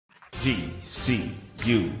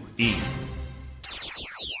GCUE.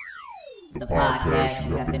 The podcast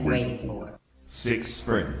you have been waiting for. 6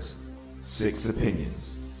 friends, 6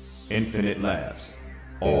 opinions, infinite laughs,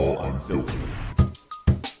 all unfiltered.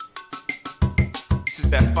 This is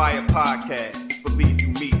that fire podcast, believe you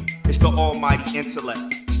me. It's the almighty intellect,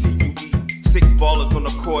 CUE. 6 ballers on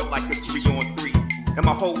the court like a 3-on-3. And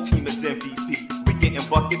my whole team is MVP. We getting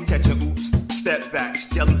buckets, catching oops, step backs,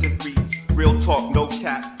 jellies and threes. Real talk, no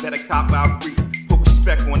cap, let a cop out free. Put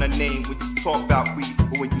respect on a name when you talk about weed.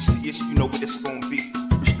 But when you see it, you know what it's gonna be.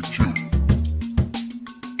 It's the Q.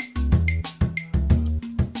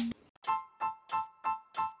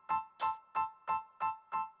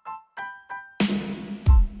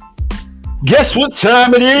 Guess what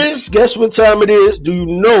time it is? Guess what time it is? Do you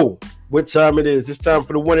know what time it is? It's time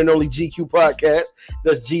for the one and only GQ podcast.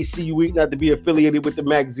 That's GCUE, not to be affiliated with the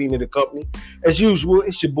magazine or the company. As usual,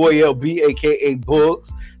 it's your boy LB, aka Bugs.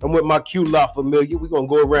 I'm with my Q La Familia. We're going to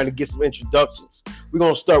go around and get some introductions. We're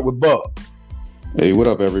going to start with Bug. Hey, what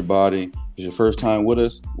up, everybody? If it's your first time with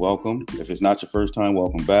us, welcome. If it's not your first time,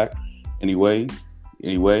 welcome back. Anyway,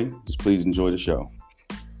 just please enjoy the show.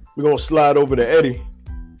 We're going to slide over to Eddie.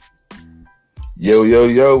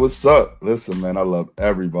 Yo, what's up? Listen, man, I love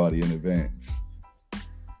everybody in advance.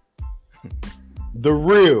 The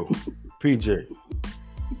real PJ.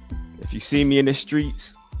 If you see me in the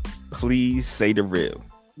streets, please say the real.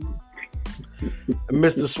 And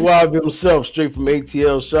Mr. Suave himself, straight from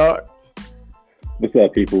ATL Shard. What's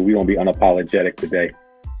up, people? We're going to be unapologetic today.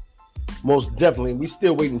 Most definitely. We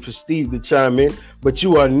still waiting for Steve to chime in, but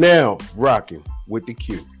you are now rocking with the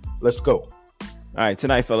Q. Let's go. All right,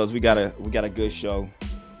 tonight, fellas, we got a good show.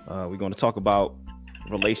 We're going to talk about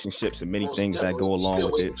relationships and many things that go along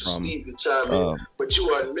with it, from but you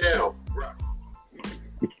are now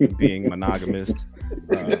being monogamous.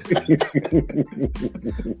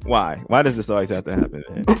 Why does this always have to happen,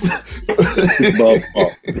 man? It's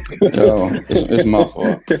my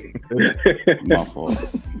fault. My fault.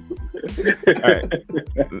 All right.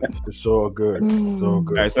 It's all good. All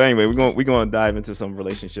right, so anyway, we're going to dive into some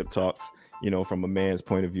relationship talks. You know, from a man's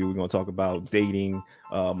point of view, we're going to talk about dating,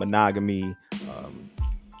 monogamy,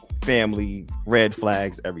 family, red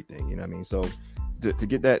flags, everything. You know what I mean? So to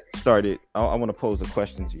get that started, I want to pose a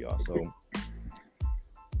question to y'all. So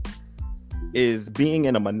is being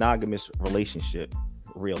in a monogamous relationship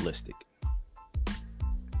realistic?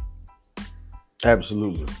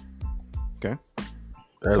 Absolutely. Okay.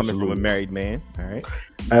 Absolutely. Coming from a married man. All right.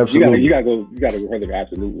 Absolutely. You gotta go further.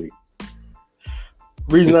 Absolutely.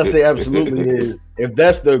 Reason I say absolutely is if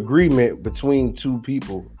that's the agreement between two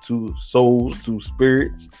people, two souls, two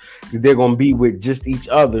spirits, that they're going to be with just each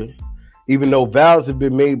other, even though vows have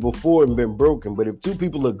been made before and been broken. But if two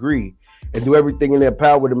people agree and do everything in their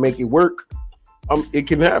power to make it work, it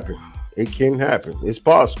can happen. It can happen. It's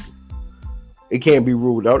possible. It can't be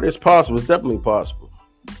ruled out. It's possible. It's definitely possible.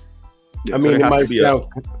 Yeah, I mean, it might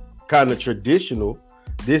sound kind of traditional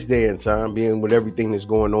this day and time, being with everything that's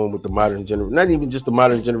going on with the modern generation, not even just the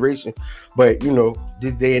modern generation, but you know,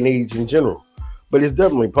 this day and age in general. But it's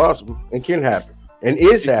definitely possible and can happen and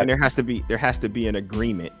is happening. And there has to be an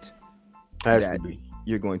agreement that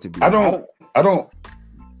you're going to be. I don't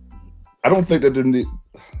think that there need.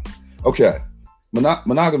 Okay,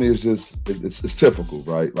 monogamy is just it's typical,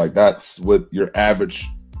 right? Like that's what your average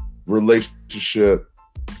relationship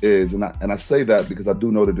is, and I say that because I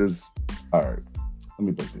do know that there's. All right. Let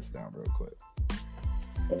me break this down real quick.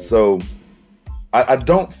 So I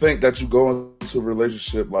don't think that you go into a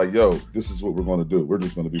relationship like, yo, this is what we're going to do. We're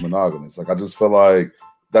just going to be monogamous. Like, I just feel like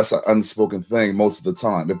that's an unspoken thing most of the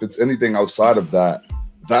time. If it's anything outside of that,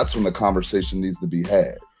 that's when the conversation needs to be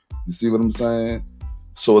had. You see what I'm saying?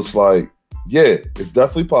 So it's like, yeah, it's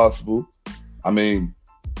definitely possible. I mean,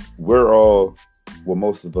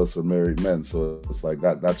 most of us are married men, so it's like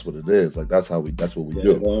that's what it is. Like that's what we do.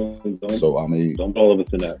 So I mean, don't all of us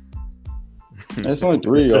in that. There's only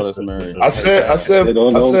 3 of y'all that's married. I said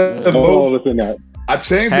most. All of us in that. I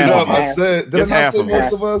changed it up. I said, did I not say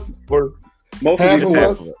most of us? Or most half of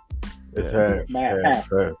us? It's half.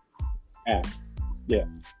 Yeah.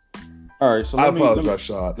 All right, so I apologize,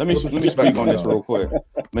 Sean. Let me speak on this real quick.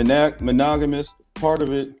 Monogamous, part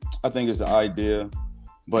of it, I think, is the idea.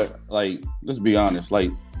 But like, let's be honest.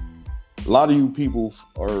 Like, a lot of you people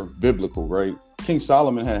are biblical, right? King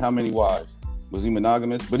Solomon had how many wives? Was he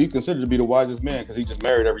monogamous? But he considered to be the wisest man because he just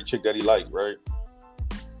married every chick that he liked, right?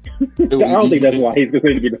 I don't think that's why he's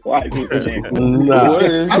considered to be the wisest man.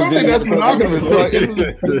 I don't think that's monogamous. No,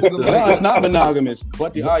 it's not monogamous.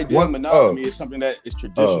 But the idea of monogamy is something that is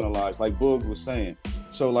traditionalized, like Bugs was saying.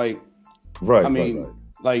 So, like, right. I mean,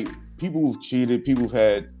 like, people who've cheated, people who've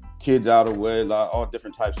had kids out of wedlock, all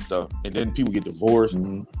different types of stuff, and then people get divorced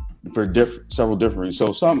for several different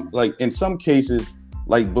reasons. So in some cases,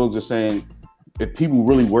 like Boogs are saying, if people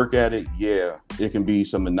really work at it, yeah, it can be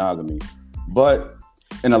some monogamy. But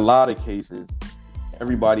in a lot of cases,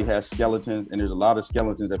 everybody has skeletons, and there's a lot of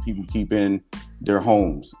skeletons that people keep in their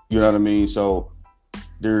homes. You know what I mean? So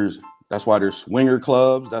that's why there's swinger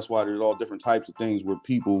clubs. That's why there's all different types of things where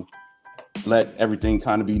people let everything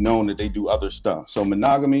kind of be known that they do other stuff. So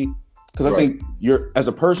monogamy, because I think as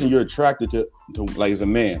a person, you're attracted to like as a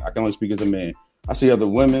man. I can only speak as a man. I see other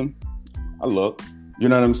women, I look, you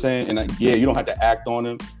know what I'm saying? And you don't have to act on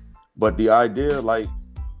them, but the idea like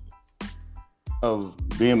of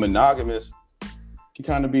being monogamous can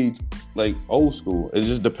kind of be like old school. It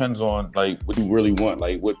just depends on like what you really want,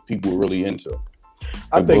 like what people are really into.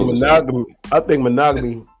 I think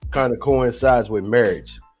monogamy kind of coincides with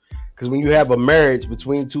marriage. Because when you have a marriage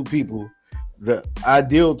between two people, the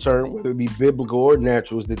ideal term, whether it be biblical or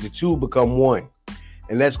natural, is that the two become one.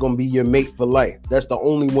 And that's going to be your mate for life. That's the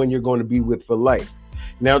only one you're going to be with for life.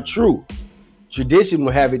 Now, true, tradition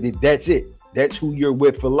will have it that that's it. That's who you're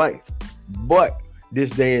with for life. But this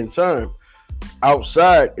day and time,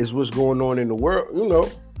 outside is what's going on in the world. You know,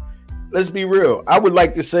 let's be real. I would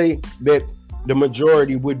like to say that the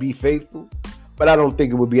majority would be faithful, but I don't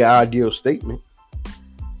think it would be an ideal statement.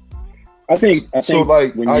 I think so.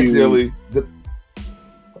 Like ideally,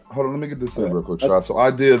 hold on. Let me get this in real quick, Shot. So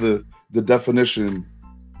ideally, the definition,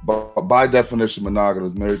 by definition,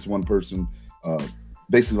 monogamous, married to one person,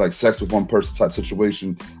 basically like sex with one person type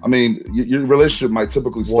situation. I mean, your relationship might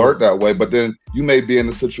typically start that way, but then you may be in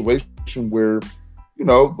a situation where, you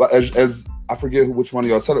know, as I forget which one of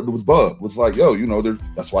y'all said it. It was Bub. It was like, yo, you know,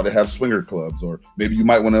 that's why they have swinger clubs, or maybe you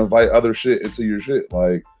might want to invite other shit into your shit.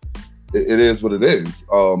 Like, it is what it is.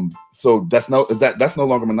 So that's no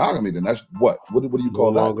longer monogamy. Then that's what do you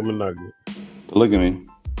call that? Monogamy. Polygamy,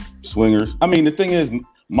 swingers. I mean, the thing is,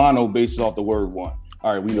 mono bases off the word one.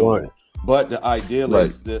 All right, we know that. But the ideal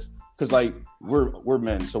is this, because like we're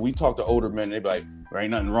men, so we talk to older men. They be like, there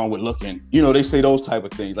ain't nothing wrong with looking. You know, they say those type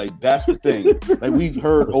of things. Like that's the thing. Like we've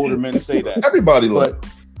heard older men say that. Everybody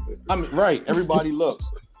looks. I mean, right? Everybody looks,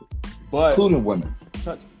 but including women.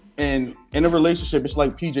 And in a relationship, it's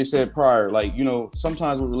like PJ said prior. Like, you know,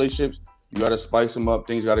 sometimes with relationships, you got to spice them up.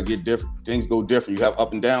 Things got to get different. Things go different. You have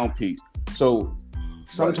up and down peaks. So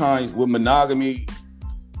sometimes with monogamy,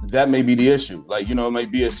 that may be the issue. Like, you know, it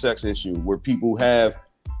might be a sex issue where people have,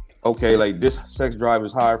 okay, like this sex drive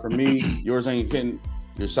is higher for me. Yours ain't hitting.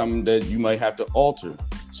 There's something that you might have to alter.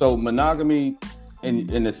 So monogamy,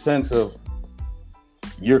 in the sense of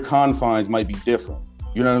your confines might be different.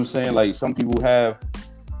 You know what I'm saying? Like some people have,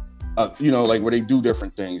 you know, like where they do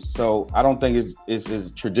different things. So I don't think it's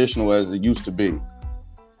as traditional as it used to be.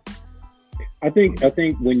 I think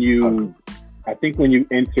when you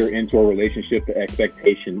enter into a relationship, the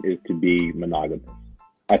expectation is to be monogamous.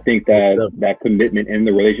 I think that commitment in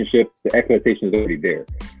the relationship, the expectation is already there.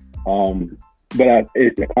 But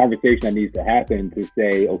it's a conversation that needs to happen to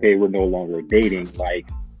say, okay, we're no longer dating. Like,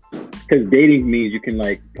 because dating means you can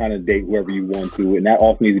like kind of date whoever you want to, and that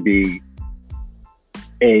also needs to be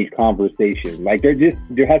a conversation. Like there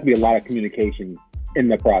has to be a lot of communication in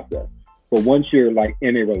the process. But once you're like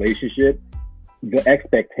in a relationship, the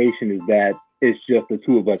expectation is that it's just the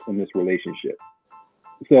two of us in this relationship.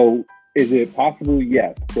 So is it possible?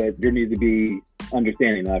 Yes, but there needs to be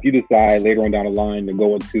understanding. Now, if you decide later on down the line to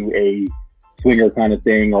go into a swinger kind of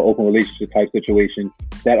thing or open relationship type situation,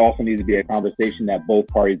 that also needs to be a conversation that both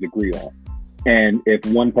parties agree on. And if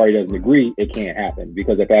one party doesn't agree, it can't happen,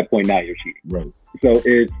 because at that point now you're cheating. Right. So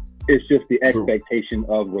it's just the expectation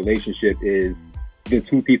of relationship is the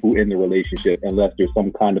two people in the relationship, unless there's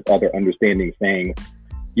some kind of other understanding saying,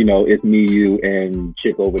 you know, it's me, you, and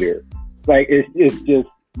chick over there. Like it's just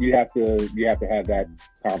you have to have that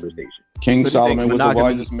conversation. King Solomon was the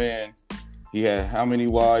wisest man. He had how many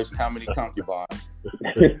wives, how many concubines?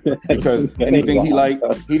 Because anything he liked,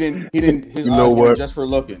 he didn't. His eyes weren't just for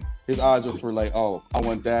looking. His eyes were for like, oh, I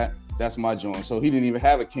want that. That's my joint. So he didn't even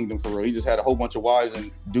have a kingdom for real. He just had a whole bunch of wives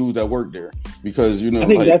and dudes that worked there, because you know,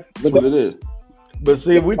 like, that's what it is. But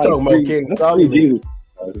see, if we talking about King Solomon,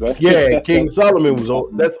 yeah, King Solomon was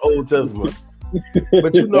old. That's Old Testament.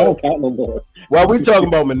 But you know, while we talking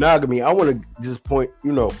about monogamy, I want to just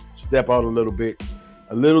step out a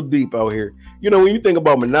little deep out here. You know, when you think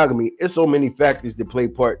about monogamy, it's so many factors that play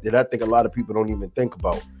part that I think a lot of people don't even think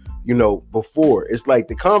about. You know, before it's like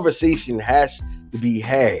the conversation has to be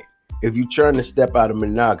had if you're trying to step out of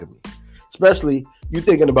monogamy, especially You're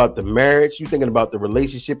thinking about the marriage. You're thinking about the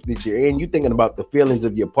relationship that you're in. You're thinking about the feelings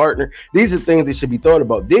of your partner. These are things that should be thought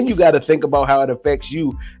about. Then you got to think about how it affects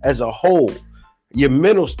you as a whole. Your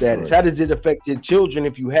mental status. Right. How does it affect your children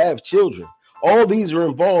if you have children? All these are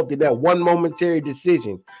involved in that one momentary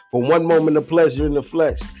decision for one moment of pleasure in the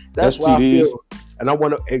flesh. That's why I feel, and I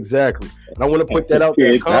want to and I want to put that out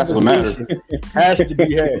there. That's what matters. Has to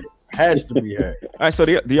be had. Has to be had. All right. So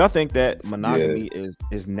do y'all think that monogamy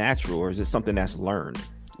is natural, or is it something that's learned?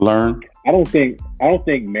 Learned. I don't think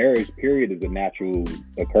marriage period is a natural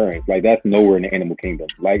occurrence. Like that's nowhere in the animal kingdom.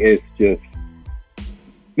 Like it's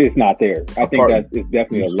not there. I think that it's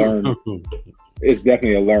definitely a learned. It's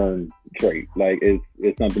definitely a learned trait. Like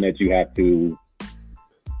it's something that you have to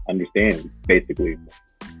understand. Basically,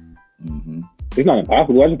 it's not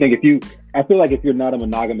impossible. I just think I feel like if you're not a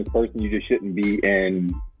monogamous person, you just shouldn't be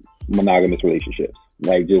in monogamous relationships.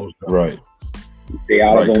 Like just stay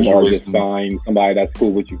out of them, or just find somebody that's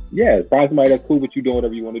cool with you. Yeah, find somebody that's cool with you doing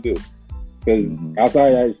whatever you want to do. Because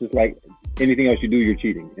outside of that, it's just like anything else you do, you're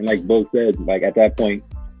cheating. And like Bo said, like at that point,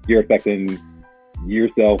 you're affecting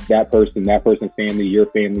yourself, that person's family, your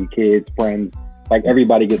family, kids, friends. Like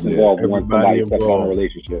everybody gets involved once somebody steps on a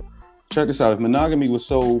relationship. Check this out. If monogamy was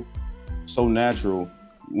so natural,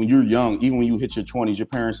 when you're young, even when you hit your 20s, your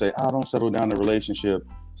parents say, don't settle down in a relationship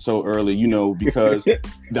so early, because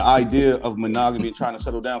the idea of monogamy and trying to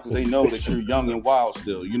settle down, because they know that you're young and wild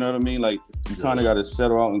still. You know what I mean? Like you kind of got to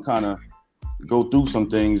settle out and kind of go through some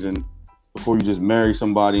things, and before you just marry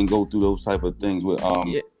somebody and go through those type of things with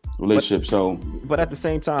relationships. But at the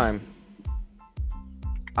same time,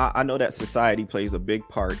 I know that society plays a big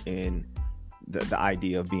part in the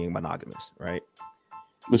idea of being monogamous, right?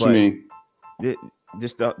 What you mean?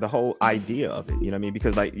 Just the whole idea of it, you know what I mean?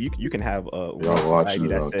 Because like you can have a society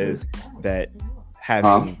that says that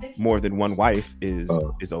having more than one wife is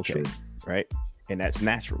okay, right? And that's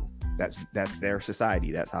natural. That's their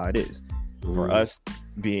society. That's how it is. For us,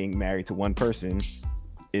 being married to one person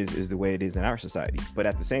is the way it is in our society. But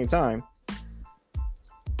at the same time,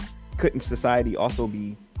 couldn't society also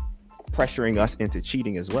be pressuring us into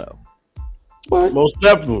cheating as well? What? Most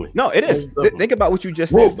definitely. No, it is. Think about what you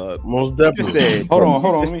just said, Bub. Most definitely. You just said, hold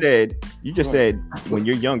on. You just said when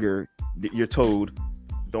you're younger, you're told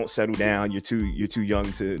don't settle down. You're too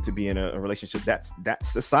young to be in a relationship. That's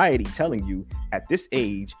society telling you at this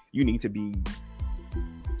age you need to be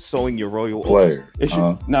sowing your royal oats.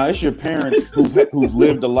 It's your parents who've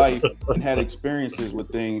lived a life and had experiences with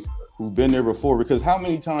things, who've been there before. Because how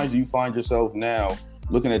many times do you find yourself now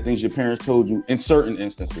looking at things your parents told you in certain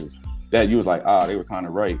instances that you was like, they were kind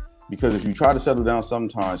of right? Because if you try to settle down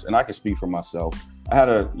sometimes, and I can speak for myself, I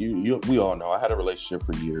had we all know I had a relationship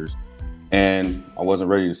for years, and I wasn't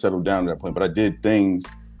ready to settle down at that point, but I did things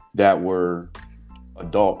that were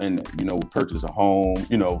adult and, purchase a home,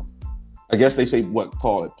 I guess they say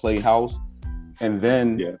call it playhouse. And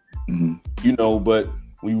then, but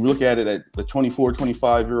when you look at it at the 24,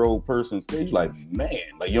 25-year-old person stage, like, man,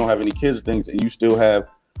 like you don't have any kids or things, and you still have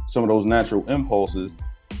some of those natural impulses.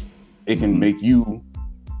 It can make you,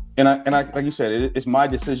 and I like you said, it's my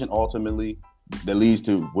decision ultimately that leads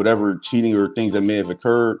to whatever cheating or things that may have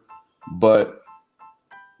occurred. But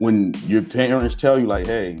when your parents tell you like,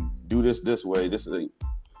 hey, do this way,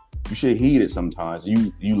 you should heed it sometimes.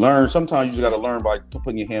 You learn, sometimes you just got to learn by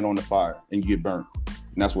putting your hand on the fire and you get burnt. And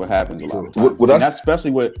that's what happens a lot of times. Well, that's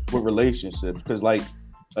especially with relationships, because like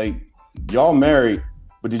y'all married,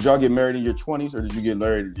 but did y'all get married in your 20s or did you get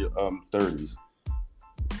married in your 30s?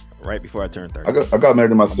 Right before I turned 30. I got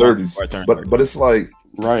married in my 30s, but it's like,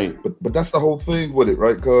 right. But that's the whole thing with it,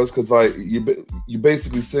 right? Because like you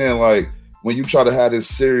basically saying like when you try to have this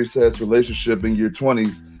serious ass relationship in your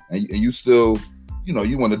 20s and you still,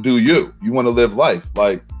 you want to do you want to live life.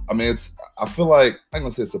 Like, I mean, I feel like, I ain't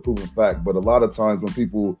gonna say it's a proven fact, but a lot of times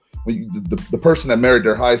when the person that married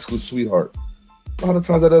their high school sweetheart, a lot of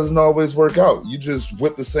times that doesn't always work out. You just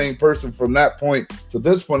with the same person from that point to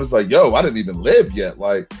this point. It's like, yo, I didn't even live yet.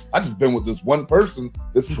 Like, I just been with this one person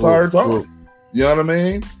this entire time. You know what I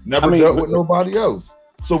mean? Never dealt with nobody else.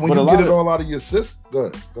 So when you get it all out of your system,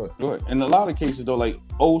 go ahead. In a lot of cases though, like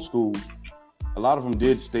old school, a lot of them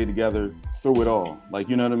did stay together through it all. Like,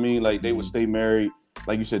 you know what I mean? Like they would stay married.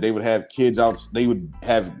 Like you said, they would have kids out. They would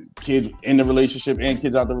have kids in the relationship and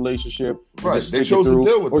kids out the relationship. Right. They chose to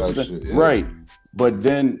deal with that shit. Yeah. Right. But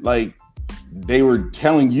then, like, they were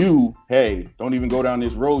telling you, hey, don't even go down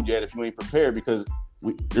this road yet if you ain't prepared, because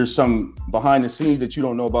there's some behind the scenes that you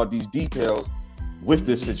don't know about these details with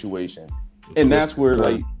this situation. And that's where,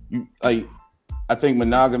 I think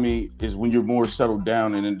monogamy is when you're more settled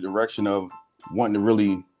down and in the direction of wanting to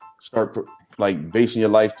really start like basing your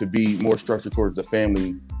life to be more structured towards the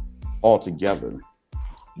family altogether.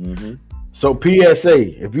 Mm-hmm. So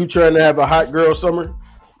PSA, if you're trying to have a hot girl summer,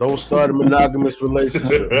 don't start a monogamous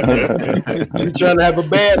relationship. If you're trying to have a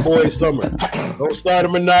bad boy summer, don't start a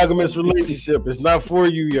monogamous relationship. It's not for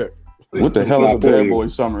you yet. What the hell is a bad boy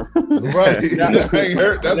summer? Right. I ain't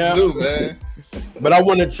heard that's new, man. But I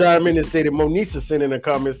want to chime in and say that Monisa sent in a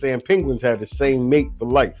comment saying penguins have the same mate for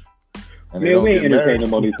life. And man, we ain't entertaining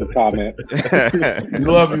Monisa's comment. We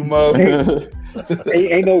love you, Mo.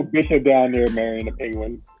 ain't no bishop down there marrying a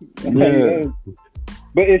penguin. Yeah.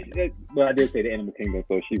 But but I did say the animal kingdom,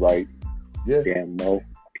 so she right. Yeah. Damn, Mo.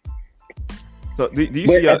 So do you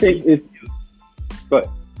see? I think it's. But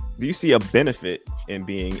do you see a benefit in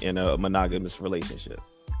being in a monogamous relationship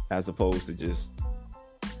as opposed to just?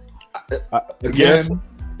 Again,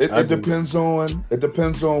 it depends on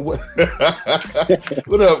what.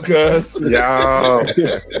 What up, cuz? Yeah.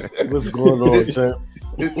 What's going on, champ?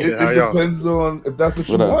 It depends on if that's what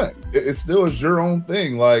you want. It still is your own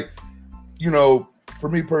thing. Like, for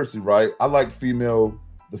me personally, right? I like the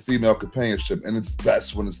female companionship, and it's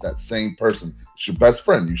best when it's that same person. It's your best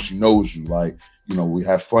friend. She knows you. Like, we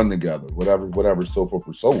have fun together, whatever, so forth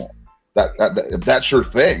and so on. That if that's your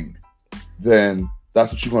thing, then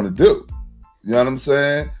that's what you're going to do. You know what I'm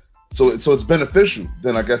saying? So it's beneficial.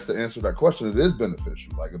 Then I guess to answer that question, it is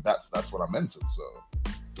beneficial. Like if that's what I'm into. So,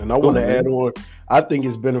 and I want to add on. I think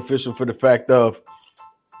it's beneficial for the fact of,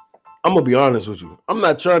 I'm gonna be honest with you. I'm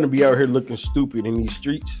not trying to be out here looking stupid in these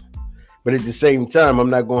streets, but at the same time, I'm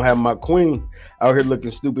not gonna have my queen out here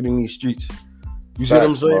looking stupid in these streets. You see what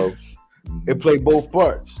I'm saying? It play both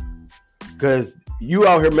parts. Because you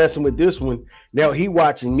out here messing with this one. Now he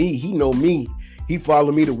watching me. He know me. He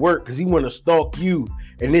follow me to work because he want to stalk you.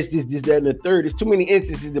 And this, that, and the third. There's too many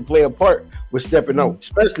instances to play a part with stepping out,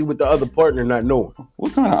 especially with the other partner not knowing.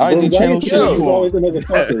 What kind of ID channel shit you on?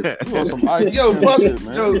 You on some ID channel shit,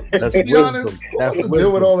 man. To be honest, that's to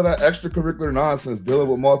deal with all of that extracurricular nonsense, dealing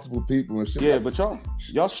with multiple people and shit. Yeah, but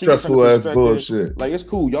y'all stressful ass bullshit. Like it's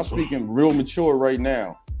cool. Y'all speaking real mature right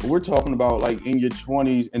now. But we're talking about like in your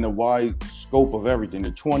 20s in the wide scope of everything.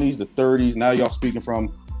 The 20s, the 30s. Now y'all speaking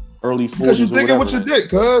from early 40s. Because you're thinking with your dick,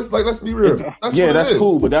 cuz. Like, let's be real. That's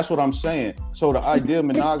cool, but that's what I'm saying. So the idea of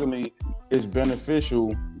monogamy is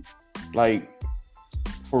beneficial, like,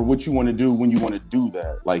 for what you want to do when you want to do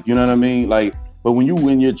that. Like, you know what I mean? Like, but when you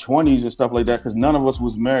in your 20s and stuff like that, because none of us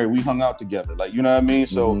was married, we hung out together. Like, you know what I mean?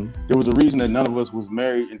 So there was a reason that none of us was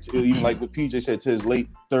married until, even like what PJ said, to his late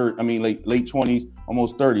 20s,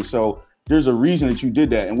 almost 30. So there's a reason that you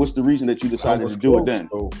did that. And what's the reason that you decided to do it then?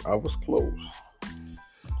 So I was close.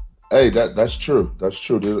 Hey, that's true. That's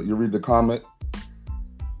true. Did you read the comment?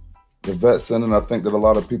 The vet said, and I think that a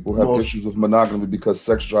lot of people have issues with monogamy because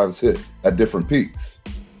sex drives hit at different peaks.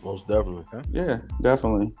 Most definitely. Yeah,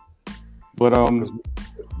 definitely. But go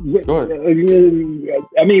ahead.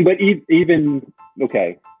 I mean, but even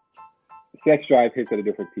okay, sex drive hits at a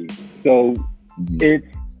different peak. So it's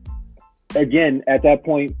again at that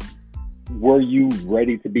point. Were you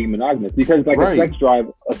ready to be monogamous? Because like a sex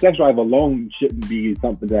drive alone shouldn't be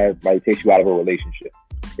something that like takes you out of a relationship.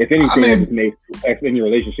 If anything, it makes sex in your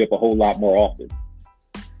relationship a whole lot more often.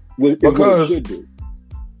 Because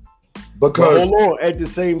hold on, at the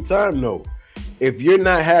same time though, if you're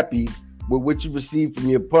not happy with what you receive from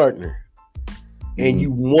your partner and you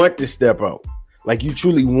want to step out, like you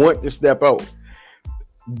truly want to step out,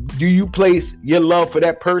 do you place your love for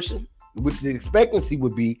that person, which the expectancy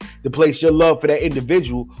would be to place your love for that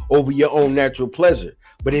individual over your own natural pleasure?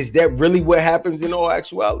 But is that really what happens in all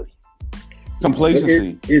actuality?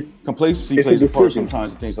 Complacency. Complacency plays a part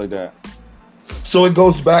sometimes and things like that. So it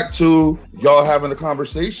goes back to y'all having a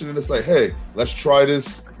conversation and it's like, hey, let's try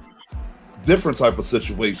this different type of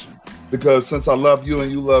situation. Because since I love you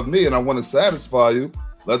and you love me and I want to satisfy you,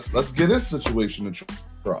 let's get this situation to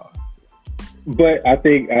try. But I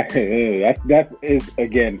think that is,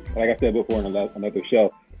 again, like I said before in another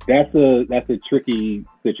show, that's a tricky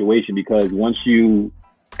situation because once you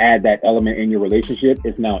add that element in your relationship,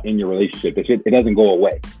 it's now in your relationship. It doesn't go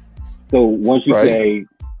away. So once you say,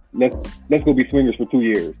 let's go be swingers for 2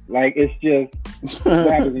 years, like it's just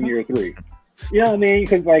what happens in year 3. You know what I mean?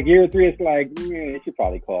 Because like year 3, it's like, it should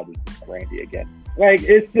probably call this Randy again. Like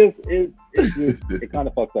it kind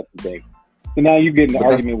of fucks up the thing. So now you get in an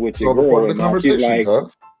argument with your girl, and now she's like,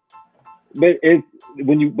 but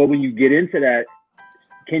when you get into that,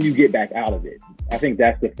 can you get back out of it? I think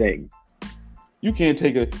that's the thing. You can't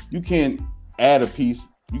add a piece.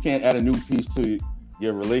 You can't add a new piece to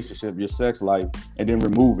your relationship, your sex life, and then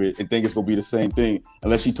remove it and think it's gonna be the same thing,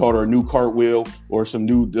 unless she taught her a new cartwheel or some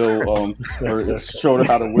new or showed her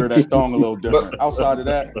how to wear that thong a little different. Outside of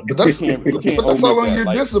that, but that's how long you're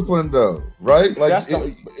disciplined, though, right? Like,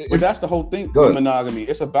 that's the whole thing with monogamy.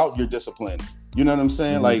 It's about your discipline. You know what I'm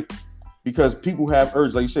saying? Mm-hmm. Like, because people have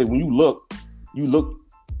urge, like you say, when you look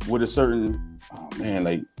with a certain, oh man,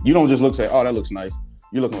 like you don't just look say, oh, that looks nice.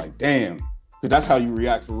 You're looking like, damn, because that's how you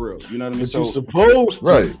react for real. You know what I mean? So you're supposed to.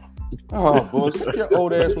 Right. Oh, boy, sit your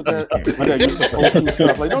old ass with that. You're supposed to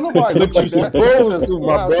stuff. Like, no, nobody looks like that. Says,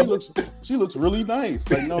 wow, she looks really nice.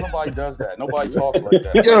 Like, no, nobody does that. Nobody talks like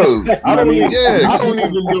that. Yo, I don't even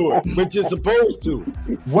do it, but you're supposed to.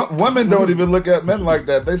 Women don't even look at men like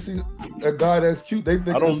that. They see a guy that's cute. They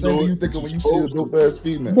think the same thing you think when you see a dope ass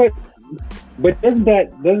female. But doesn't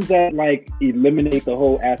that like eliminate the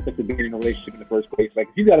whole aspect of being in a relationship in the first place? Like,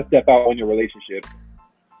 if you got to step out on your relationship,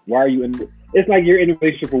 why are you in? It's like you're in a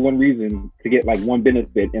relationship for one reason, to get like one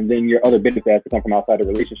benefit, and then your other benefit has to come from outside the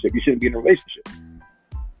relationship. You shouldn't be in a relationship.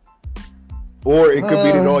 Or it could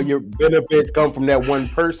be that all your benefits come from that one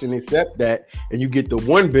person, except that, and you get the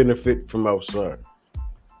one benefit from outside.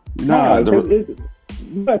 All right,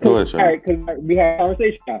 because we have a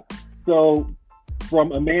conversation now. So,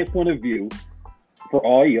 from a man's point of view, for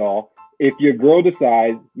all y'all, if your girl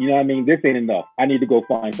decides, you know what I mean, this ain't enough, I need to go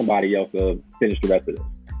find somebody else to finish the rest of this.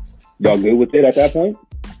 Y'all good with it at that point?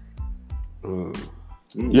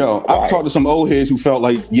 Yo, I've talked to some old heads who felt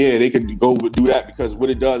like, yeah, they could go do that because what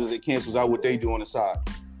it does is it cancels out what they do on the side.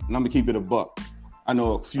 And I'm gonna keep it a buck. I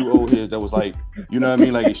know a few old heads that was like, you know what I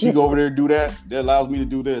mean? Like, if she go over there and do that, that allows me to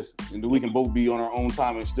do this. And then we can both be on our own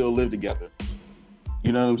time and still live together.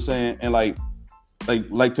 You know what I'm saying? And like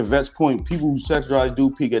to Vet's point, people who sex drives do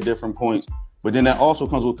peak at different points, but then that also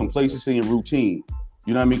comes with complacency and routine.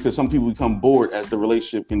 You know what I mean? Because some people become bored as the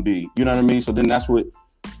relationship can be. You know what I mean? So then that's what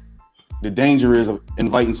the danger is of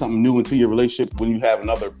inviting something new into your relationship when you have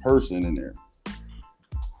another person in there.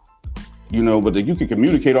 You know, but you can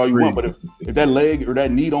communicate all you want, but if that leg or that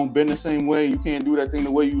knee don't bend the same way, you can't do that thing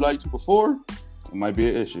the way you liked to before, it might be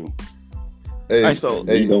an issue. Hey,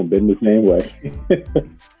 you don't bend the same way.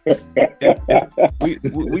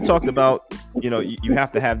 We talked about, you know, you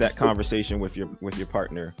have to have that conversation with your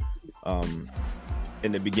partner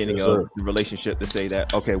in the beginning of the relationship to say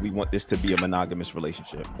that, okay, we want this to be a monogamous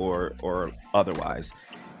relationship or otherwise.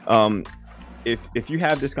 If you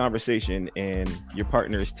have this conversation and your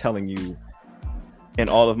partner is telling you, in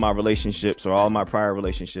all of my relationships or all of my prior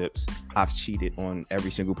relationships, I've cheated on every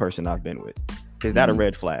single person I've been with, is that a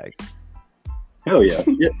red flag? Hell yeah.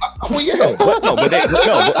 Well, yeah.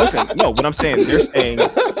 What I'm saying, they're saying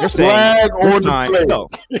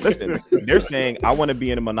they're saying I want to be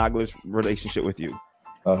in a monogamous relationship with you.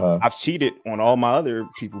 I've cheated on all my other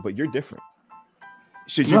people, but you're different.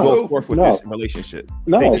 Should you go forth with this relationship?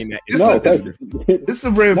 It's a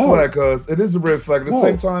red flag, cuz it is a red flag. At the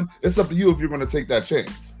same time, it's up to you if you're going to take that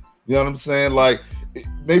chance. You know what I'm saying? Like,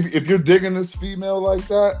 maybe if you're digging this female like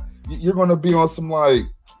that, you're going to be on some, like,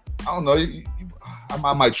 I don't know.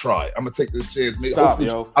 I might try. I'm gonna take this chance. Maybe Stop,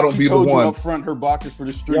 yo. I don't be the one. You up front, her box is for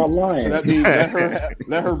the streets. So that means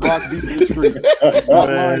let her box be for the streets. Stop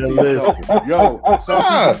lying to yourself. Yo, some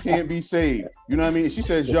people can't be saved. You know what I mean? She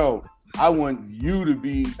says, yo, I want you to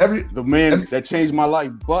be the man that changed my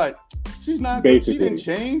life, but she's not. Basically. She didn't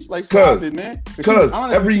change. Like, stop it, man. She's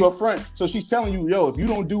honest with you up front. So she's telling you, yo, if you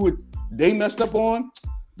don't do what they messed up on,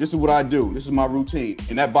 this is what I do. This is my routine,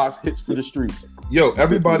 and that box hits for the streets. Yo,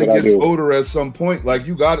 everybody gets older at some point. Like,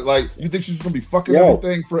 you got it. Like, you think she's gonna be fucking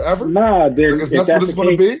everything forever? Nah, that's what it's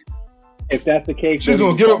gonna be. If that's the case, she's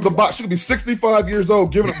gonna give up the box. She's gonna be 65 years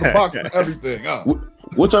old, giving up the box for everything.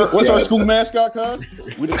 What's our school mascot, cuz?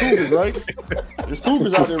 We the Cougars, right? There's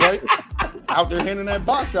Cougars out there, right? Out there handing that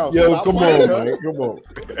box out. Yo, come on, man. Come on.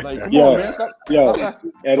 Like, come on, man. Stop,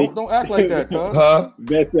 don't act like that,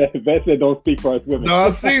 cuz. Beth said don't speak for us women. No,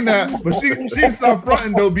 I've seen that. But she stopped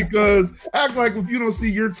fronting, though, because act like if you don't see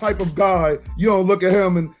your type of guy, you don't look at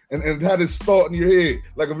him and have this thought in your head.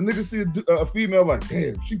 Like, if a nigga see a female, like,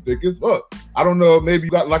 damn, she thick as fuck. I don't know, maybe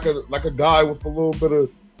you got like a guy with a little bit of,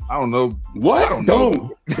 I don't know. What?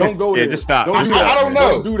 Don't go there. Just stop. I don't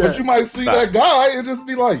know. Don't do that. But you might see that guy and just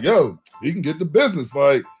be like, yo, he can get the business.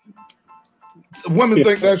 Like, women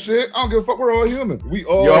think that shit. I don't give a fuck. We're all human. We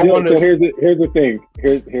all. So here's the thing.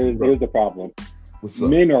 Here's the problem.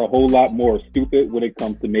 Men are a whole lot more stupid when it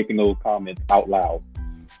comes to making those comments out loud.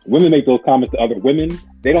 Women make those comments to other women.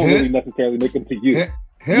 They don't really necessarily make them to you.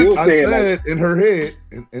 I said like, in her head,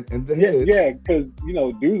 in the head. Yeah, because, you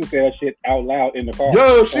know, dudes say that shit out loud in the car.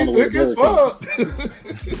 Yo, she thick as fuck.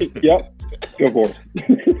 Yep. Go for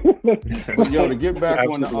it. But yo, to get back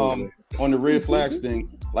on the red flags thing,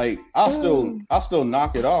 like I'll still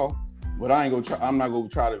knock it off, but I'm not gonna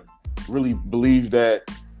try to really believe that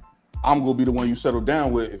I'm gonna be the one you settle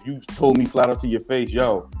down with. If you told me flat out to your face,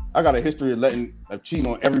 yo, I got a history of cheating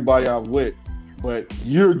on everybody I was with, but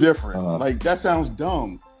you're different. Like that sounds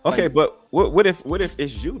dumb. Okay, like, but what if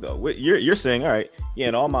it's you though? You're saying, all right, yeah,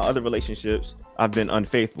 in all my other relationships, I've been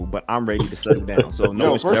unfaithful, but I'm ready to settle down. So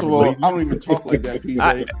no, first of all, I don't even talk like that,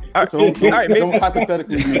 PJ. Don't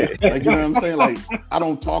hypothetically do that. Like, you know what I'm saying? Like, I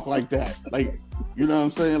don't talk like that. Like, you know what I'm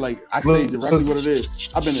saying? Like, I say directly what it is.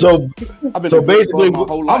 I've been basically my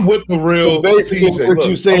whole life. I'm with the real. So basically, PJ. what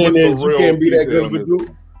you saying is you can't be that good of a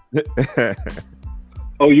dude.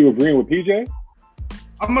 Oh, you agreeing with PJ?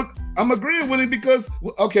 I'm agreeing with him because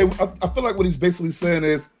okay, I feel like what he's basically saying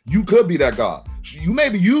is you could be that guy.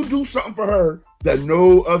 You do something for her that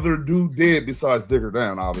no other dude did besides dig her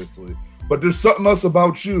down, obviously. But there's something else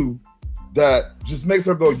about you that just makes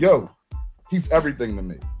her go, yo, he's everything to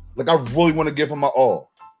me. Like I really want to give him my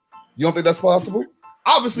all. You don't think that's possible?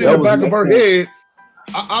 Obviously, in the back of her head,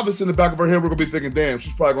 we're gonna be thinking, damn,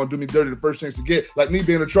 she's probably gonna do me dirty the first chance to get. Like me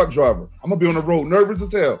being a truck driver, I'm gonna be on the road, nervous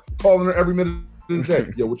as hell, calling her every minute.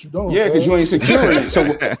 Yo, what you doing? Yeah, because you ain't secure in it.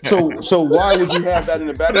 So why would you have that in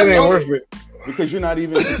the back? That ain't worth it. Because you're not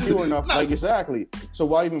even secure enough. Like exactly. So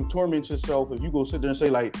why even torment yourself if you go sit there and say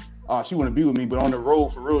like, she want to be with me, but on the road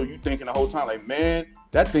for real, you thinking the whole time like, man,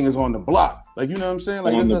 that thing is on the block. Like you know what I'm saying?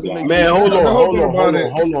 Like this doesn't make man. Hold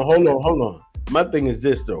on. My thing is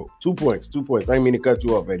this though. 2 points. I didn't mean to cut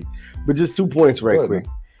you off, Eddie, but just 2 points right quick.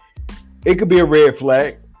 It could be a red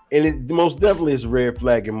flag. And it most definitely is a red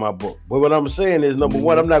flag in my book. But what I'm saying is, number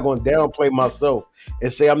one, I'm not going to downplay myself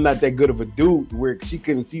and say I'm not that good of a dude where she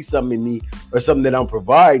couldn't see something in me or something that I'm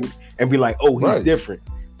providing and be like, oh, he's different.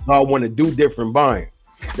 So I want to do different by him.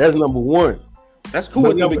 That's number one. That's cool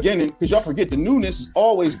at the beginning because y'all forget the newness is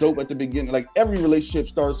always dope at the beginning. Like every relationship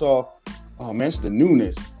starts off, oh man, it's the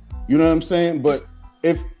newness. You know what I'm saying? But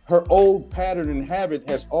if her old pattern and habit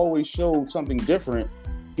has always showed something different,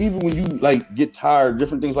 even when you like get tired,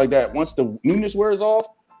 different things like that, once the newness wears off,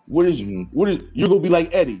 you're gonna be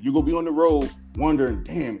like Eddie. You're gonna be on the road wondering,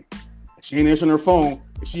 damn, she ain't answering her phone.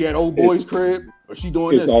 Is she at old boy's crib? Or she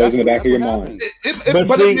doing this? It's always in the back of your mind.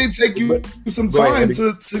 But it may take you some time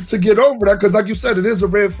to get over that, because like you said, it is a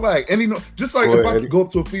red flag. And you know, just like if I could go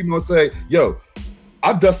up to a female and say, yo,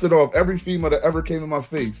 I dusted off every female that ever came in my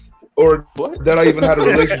face. Or that I even had a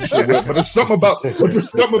relationship with, but there's something about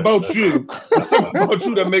you. There's something about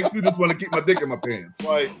you that makes me just want to keep my dick in my pants.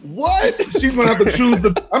 Like what? She's gonna have to choose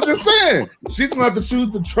I'm just saying, she's gonna have to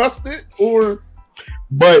choose to trust it or.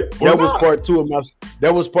 But that was part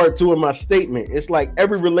two of my statement. It's like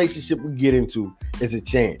every relationship we get into is a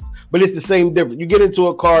chance. But it's the same difference. You get into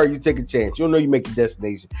a car, you take a chance. You don't know you make your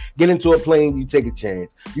destination. Get into a plane, you take a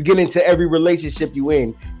chance. You get into every relationship you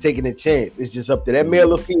in, taking a chance. It's just up to that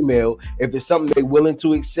male or female. If it's something they're willing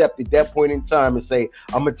to accept at that point in time and say,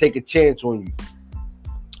 I'm going to take a chance on you.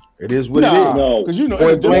 It is what it is. No, because you know,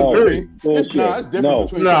 it's different between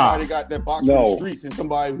somebody got that box from the streets and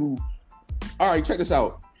somebody who, all right, check this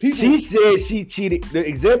out. She said she cheated. The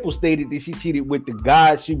example stated that she cheated with the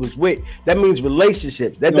guy she was with. That means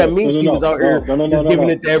relationships. That means she was out here just giving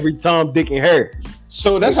it to every Tom, Dick, and Harry.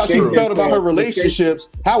 So that's how she felt about her relationships.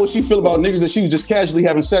 How would she feel about niggas that she was just casually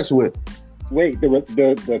having sex with? Wait,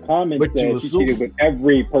 the comment said she cheated with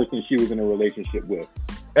every person she was in a relationship with.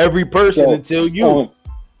 Every person until you.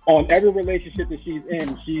 On every relationship that she's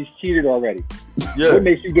in, she's cheated already. Yeah. What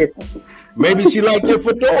makes you different? Maybe she liked your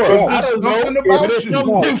fedora. I don't know. This is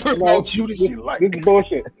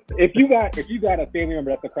bullshit. If you got a family member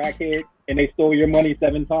that's a crackhead and they stole your money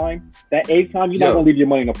 7 times, that 8th time you're not gonna leave your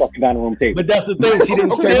money on the fucking dining room table. But that's the thing. She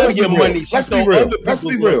didn't steal your money. Let's be real. Let's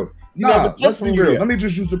be real. Let's be real. Let me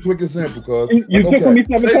just use a quick example, cause you took from me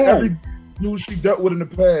 7 times. Every dude she dealt with in the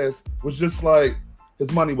past was just like,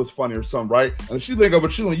 his money was funny or something, right? And if she link up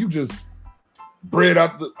with you and you just bread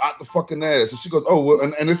out the fucking ass, and she goes, oh, well,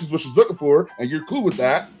 and this is what she's looking for, and you're cool with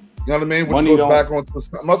that, you know what I mean? Which goes back on to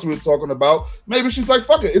something else we were talking about. Maybe she's like,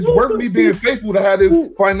 fuck it, it's worth me being faithful to have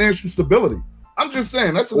this financial stability. I'm just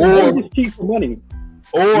saying, that's an example. Just cheat for money.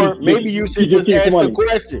 Or maybe you should just ask the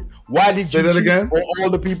question, why did you say that again? For all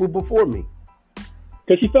the people before me?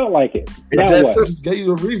 Because she felt like it. She just gave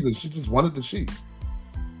you a reason. She just wanted to cheat.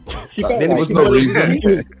 There was no reason.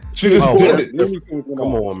 She just did it.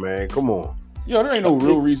 Come on, man. Come on. Yo, there ain't no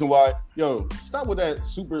real reason why. Yo, stop with that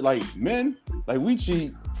super, like, men, like, we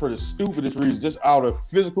cheat for the stupidest reason, just out of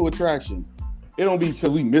physical attraction. It don't be because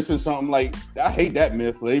we missing something. Like, I hate that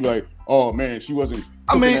myth. They be like, oh, man, she wasn't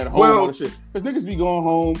cooking at home, all the shit. Because niggas be going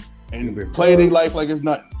home, and play their life like it's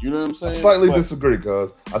nothing. You know what I'm saying? I slightly disagree,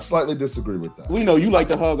 cuz. I slightly disagree with that. We know you like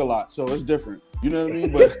to hug a lot, so it's different. You know what I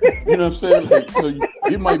mean? But you know what I'm saying? Like, so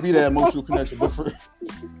it might be that emotional connection, but for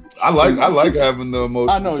I like having the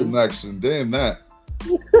emotional connection. Damn that.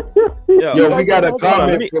 Yo, we got a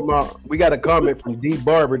comment from D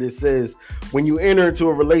Barber that says, when you enter into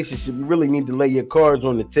a relationship, you really need to lay your cards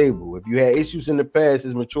on the table. If you had issues in the past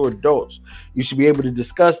as mature adults, you should be able to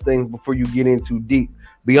discuss things before you get in too deep.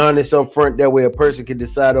 Be honest up front. That way a person can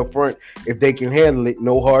decide up front if they can handle it.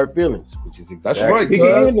 No hard feelings, which is exactly that's right,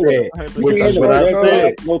 That's what I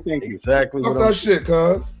said. No, thank you. Exactly. Fuck that shit,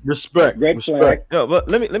 cuz. Respect. Respect. No, but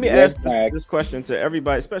let me ask this question to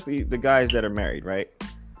everybody, especially the guys that are married, right?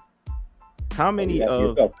 How many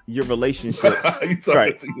of your relationships?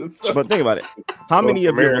 Right. But think about it. How many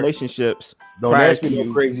of your relationships? Don't ask me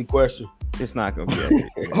no crazy question. It's not gonna be.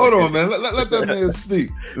 Hold on, man. Let that man speak.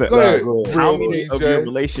 Go ahead. How many of your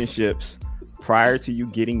relationships prior to you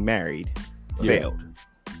getting married failed?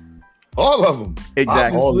 All of them.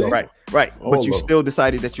 Exactly. Obviously. Right. But you still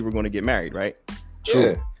decided that you were going to get married, right?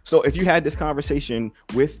 Yeah. So if you had this conversation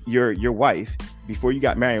with your wife before you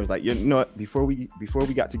got married, it was like, you know what, before we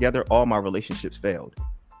got together, all my relationships failed.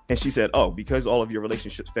 And she said, oh, because all of your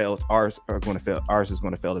relationships failed, ours are going to fail. Ours is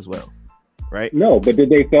going to fail as well. Right? No, but did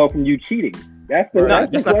they fail from you cheating? That's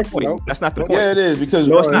not the point. That's not the point. Yeah, it is, because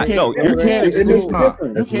no, it's not.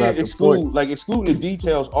 You can't exclude like excluding the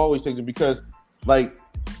details always takes it, because like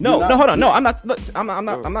hold on. No, I'm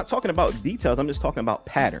not talking about details. I'm just talking about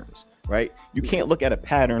patterns, right? You can't look at a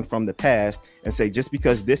pattern from the past and say just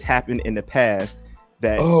because this happened in the past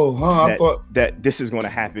that that this is going to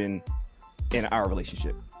happen in our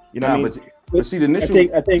relationship. You know what I mean? But see, the initial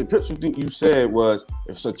thing you said was,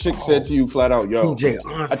 if a chick said to you flat out, yo,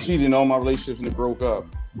 I cheated in all my relationships and it broke up,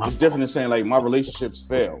 it's different than saying like my relationships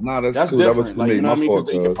failed. Nah, that's different. Like, you know what I mean?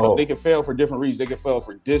 Because they can fail for different reasons. They can fail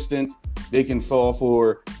for distance. They can fail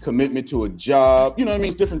for commitment to a job. You know what I mean?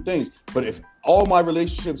 It's different things. But if all my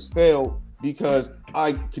relationships fail because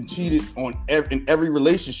I cheated in every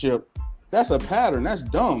relationship, that's a pattern. That's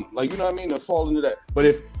dumb. Like, you know what I mean? To fall into that. But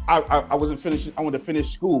if I wasn't finished, I wanted to finish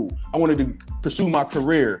school, I wanted to pursue my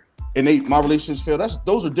career, and my relationships failed.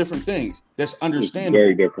 Those are different things. That's understandable.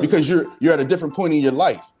 Very different. Because you're at a different point in your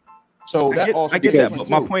life. So I get that. But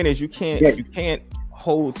my point is, you can't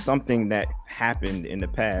hold something that happened in the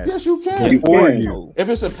past. Yes, you can. If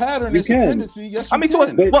it's a pattern, it's a tendency. Yes, you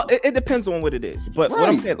can. Well, it depends on what it is. But what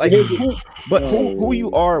I'm saying, like, who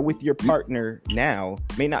you are with your partner now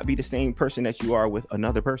may not be the same person that you are with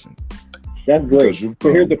another person. That's great. So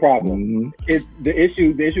here's the problem. The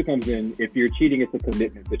issue comes in if you're cheating, it's a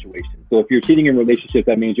commitment situation. So if you're cheating in relationships,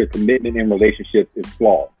 that means your commitment in relationships is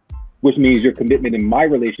flawed, which means your commitment in my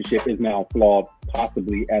relationship is now flawed,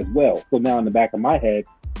 possibly as well. So now in the back of my head,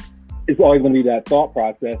 it's always going to be that thought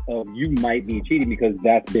process of you might be cheating because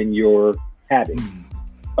that's been your habit.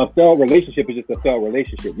 A failed relationship is just a failed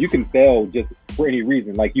relationship. You can fail just for any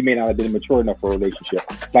reason. Like, you may not have been mature enough for a relationship.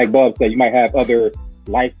 Like Bob said, you might have other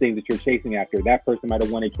life things that you're chasing after. That person might have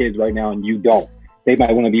wanted kids right now and you don't. They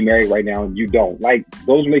might want to be married right now and you don't. Like,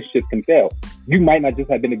 those relationships can fail. You might not just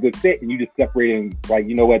have been a good fit and you just separated and like,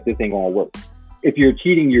 you know what, this ain't gonna work. If you're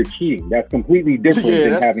cheating, you're cheating. That's completely different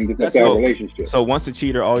than having just a failed relationship. So once a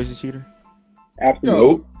cheater, always a cheater?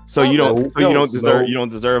 Absolutely. So you don't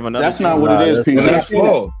deserve another. That's not what it is, Peter. I'm not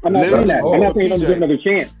saying that. I'm not saying you don't deserve another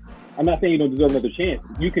chance. I'm not saying you don't deserve another chance.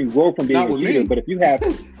 You can grow from being a cheater, but if you have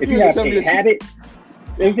a habit.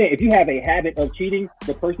 If you have a habit of cheating,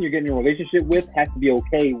 the person you're getting in a relationship with has to be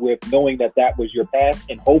okay with knowing that was your past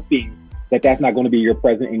and hoping that that's not going to be your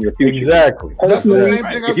present and your future. Exactly. That's the same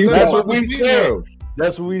thing I said about the female.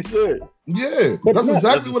 That's what we said. Yeah, that's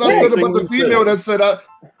exactly what I said about the female that said I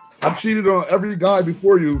cheated on every guy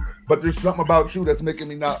before you, but there's something about you that's making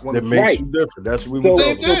me not want to. That makes you different. That's what we were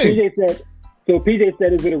talking about. So PJ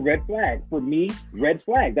said, is it a red flag? For me, red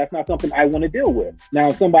flag. That's not something I want to deal with. Now,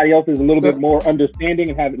 if somebody else is a little bit more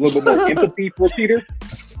understanding and have a little bit more empathy for cheaters,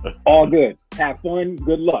 all good. Have fun.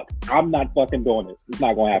 Good luck. I'm not fucking doing it. It's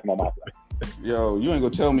not going to happen on my side. Yo, you ain't gonna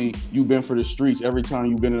tell me you've been for the streets every time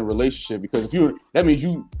you've been in a relationship, because that means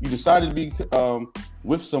you decided to be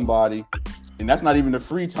with somebody, and that's not even the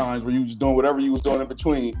free times where you was doing whatever you was doing in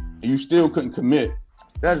between, and you still couldn't commit.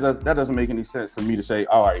 That doesn't make any sense for me to say,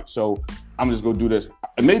 all right, so I'm just gonna do this.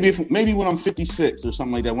 Maybe when I'm 56 or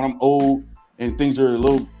something like that, when I'm old and things are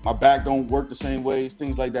my back don't work the same ways,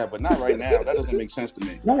 things like that. But not right now. That doesn't make sense to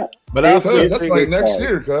me. But I still that's like next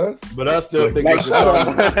year, cuz. But I still think I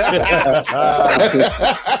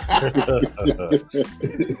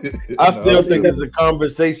still think it's a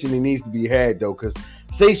conversation that needs to be had though, because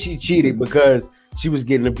say she cheated because she was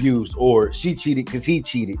getting abused, or she cheated because he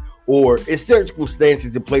cheated, or it's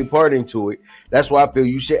circumstances to play part into it. That's why I feel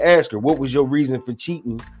you should ask her, what was your reason for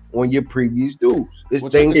cheating on your previous dudes? It's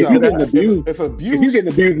things if you getting abused, if you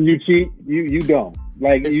getting abused and you cheat, you don't.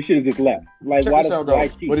 Like, you should have just left. Like, why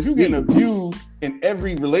cheat? But if you're getting abused in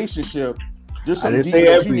every relationship, there's something deeper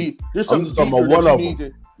that you need. There's something deeper that you need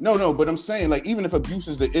to. No, but I'm saying, like, even if abuse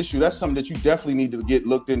is the issue, that's something that you definitely need to get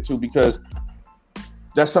looked into, because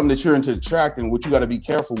that's something that you're into attracting, what you got to be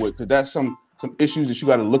careful with, because that's some issues that you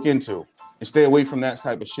got to look into and stay away from that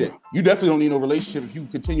type of shit. You definitely don't need no relationship if you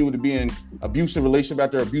continue to be in abusive relationship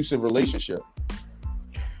after abusive relationship.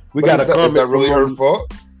 We got a comment. Is that really her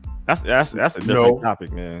fault? That's a different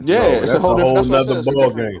topic, man. Yeah, it's a whole other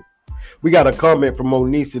ball game. We got a comment from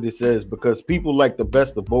Monisa that says, because people like the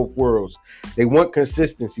best of both worlds, they want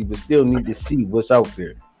consistency, but still need to see what's out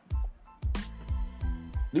there.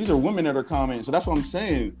 These are women that are commenting, so that's what I'm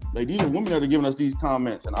saying. Like, these are women that are giving us these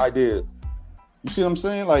comments and ideas. You see what I'm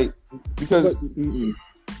saying? Like, because I'm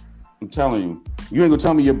telling you, you ain't gonna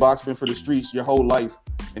tell me your box been for the streets your whole life,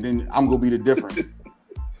 and then I'm gonna be the difference.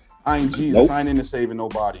 I ain't Jesus. Nope. I ain't into saving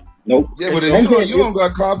nobody. Nope. Yeah, but if you don't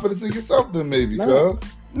got confidence in yourself, then maybe, cuz.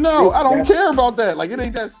 No, I don't care about that. Like, it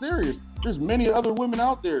ain't that serious. There's many other women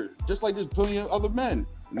out there, just like there's plenty of other men,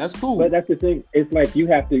 and that's cool. But that's the thing. It's like you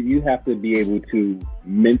have to be able to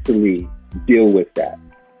mentally deal with that.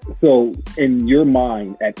 So in your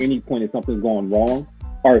mind, at any point, if something's going wrong,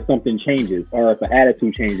 or if something changes, or if an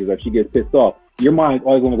attitude changes, or she gets pissed off, your mind's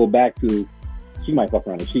always going to go back to, she might fuck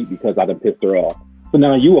around and cheat because I done pissed her off. So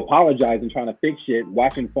now you apologizing, trying to fix shit,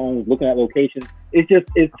 watching phones, looking at locations.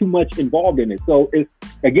 It's too much involved in it. So it's,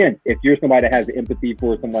 again, if you're somebody that has the empathy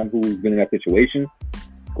for someone who's been in that situation,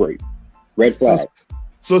 great. Red flag.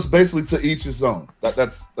 So it's basically to each his own.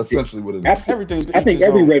 That's essentially what it is. Everything's to I think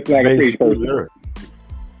every red flag is pretty personal.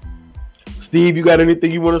 Steve, you got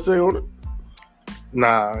anything you want to say on it?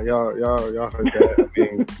 Nah, y'all heard that. I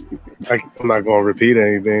mean, I'm not going to repeat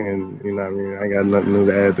anything, and you know what I mean? I got nothing new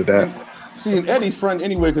to add to that. See, and Eddie front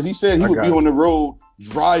anyway, because he said he would be on the road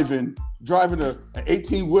driving an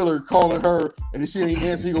 18-wheeler, calling her, and if she ain't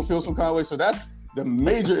answer, he gonna feel some kind of way. So that's the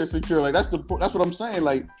major insecure. Like, that's what I'm saying.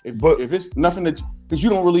 Like, if it's nothing that, because you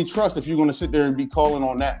don't really trust if you're gonna sit there and be calling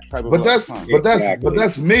on that type of. But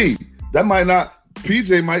that's me. That might not.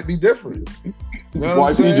 PJ might be different. You know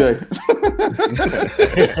why PJ?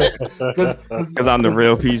 Because I'm the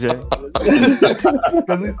real PJ.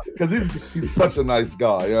 Because he's such a nice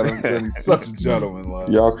guy. You know what I'm saying? He's such a gentleman. Like.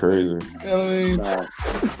 Y'all crazy. You know what I mean?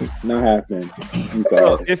 Not happening.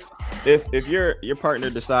 Well, if your partner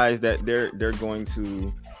decides that they're going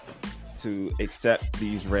to accept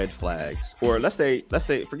these red flags, or let's say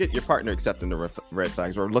forget your partner accepting the red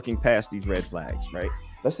flags or looking past these red flags, right?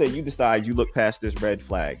 Let's say you decide you look past this red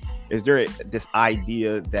flag. Is there this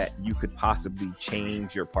idea that you could possibly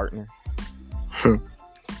change your partner?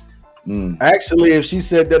 Actually, if she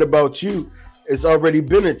said that about you, it's already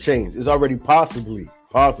been a change. It's already possibly,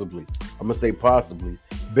 I'm gonna say possibly,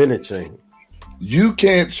 been a change. You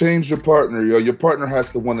can't change your partner, yo. Your partner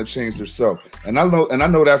has to want to change themselves. And I know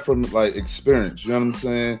that from like experience. You know what I'm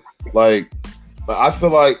saying? Like, I feel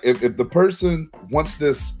like if the person wants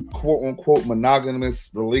this quote unquote monogamous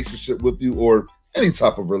relationship with you, or any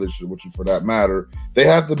type of relationship with you for that matter, they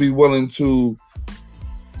have to be willing to,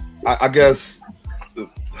 I guess,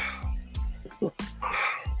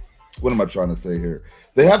 what am I trying to say here?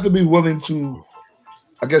 They have to be willing to,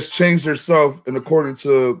 I guess, change themselves in accordance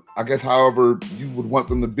to, I guess, however you would want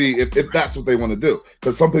them to be, if that's what they want to do.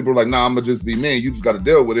 Because some people are like, nah, I'm gonna just be me. You just got to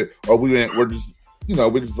deal with it, or we're just, we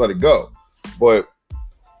can just let it go. But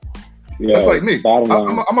that's like me.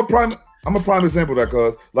 I'm a prime example of that,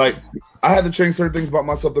 cause like I had to change certain things about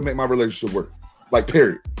myself to make my relationship work. Like,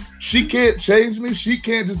 period. She can't change me. She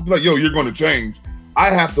can't just be like, yo, you're going to change. I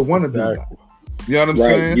have to want to do that. You know what I'm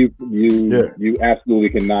saying? You absolutely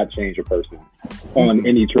cannot change a person on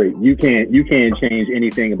any trait. You can't change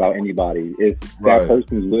anything about anybody. If that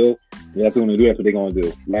person's will, that's what they're gonna do. That's what they're gonna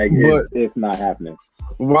do. Like, it's not happening.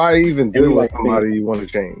 Why even deal with somebody you want to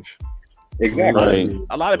change? Exactly. Right.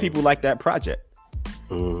 A lot of people like that project.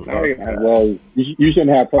 Well, you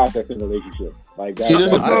shouldn't have process in a relationship. Like that. Change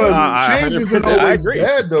isn't always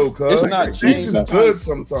bad though, cuz. It's not change. It's good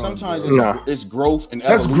sometimes. Sometimes it's growth and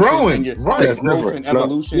that's evolution. Growing, right? It's growth and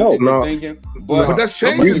evolution. Thinking. But that's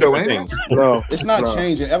changing though, ain't it? No, it's not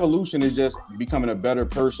changing. Evolution is just becoming a better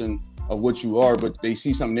person of what you are, but they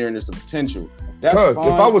see something there and there's the potential. That's fine.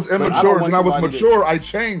 If I was immature and I was mature, I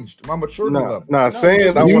changed my maturity level.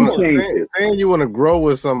 Saying you want to grow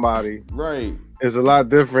with somebody, right, is a lot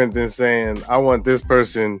different than saying I want this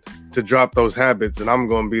person to drop those habits and I'm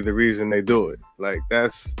going to be the reason they do it. Like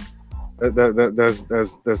that's not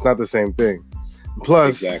the same thing.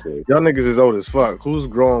 Plus, Exactly. y'all niggas is old as fuck. Who's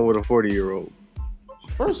growing with a 40-year-old?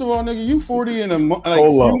 First of all, nigga, you 40 in a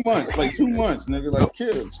few months, like 2 months, nigga. Like,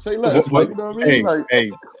 kids, say less. Like, you know what I mean?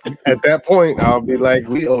 Hey, at that point, I'll be like,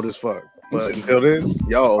 we old as fuck. But until then,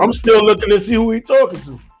 y'all. I'm still looking to see who he talking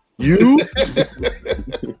to. You? He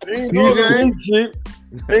ain't talking to me, shit.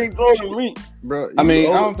 He ain't talking to me, bro. I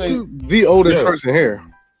mean, I don't think the oldest person here.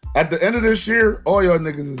 At the end of this year, all y'all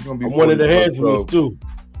niggas is gonna be. I'm one of the handsomest too.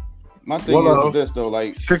 My thing is this though,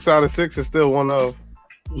 like 6 out of 6 is still one of.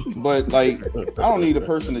 But like, I don't need a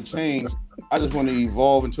person to change. I just want to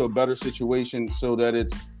evolve into a better situation so that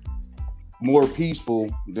it's more peaceful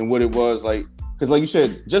than what it was. Like, because like you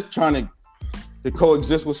said, just trying to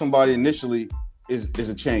coexist with somebody initially is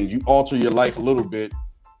a change. You alter your life a little bit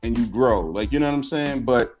and you grow. Like, you know what I'm saying?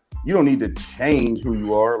 But you don't need to change who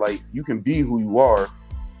you are. Like, you can be who you are.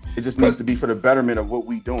 It just needs to be for the betterment of what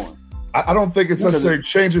we doing. I don't think it's necessarily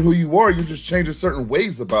changing who you are. You're just changing certain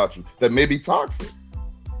ways about you that may be toxic.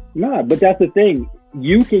 Nah, but that's the thing.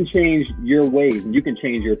 You can change your ways and you can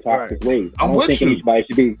change your toxic ways. I don't think anybody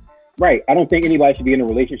should be right. I don't think anybody should be in a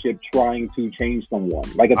relationship trying to change someone.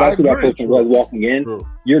 Like if that's who that person was walking in,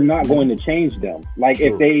 you're not going to change them. Like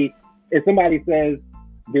if somebody says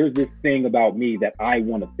there's this thing about me that I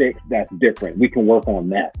want to fix, that's different. We can work on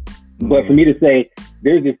that. But for me to say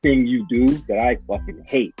there's this thing you do that I fucking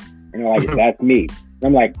hate, and they're like, that's me. And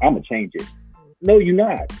I'm like, I'm gonna change it. No, you're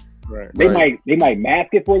not. Right. They might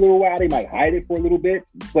mask it for a little while, they might hide it for a little bit,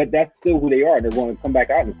 but that's still who they are. They're going to come back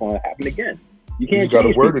out and it's going to happen again. You can't. You got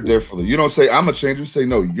to word it differently. You don't say I'm gonna change. You say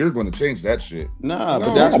no. You're going to change that shit.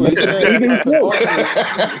 But that's what he said.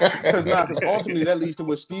 Because ultimately that leads to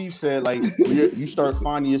what Steve said. Like you start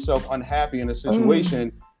finding yourself unhappy in a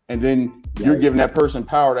situation, and then you're giving that person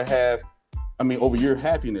power to have, over your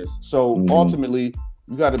happiness. So ultimately,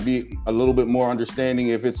 you got to be a little bit more understanding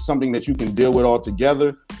if it's something that you can deal with all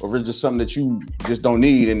together, or if it's just something that you just don't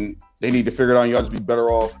need, and they need to figure it out. And y'all just be better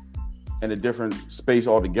off in a different space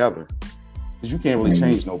altogether. Because you can't really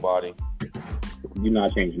change nobody. You're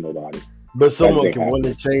not changing nobody. But someone can want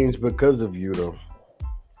to change because of you, though.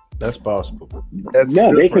 That's possible.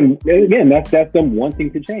 They can. Again, that's them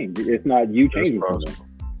wanting to change. It's not you changing them.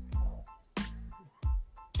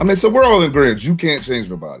 So we're all in agreement. You can't change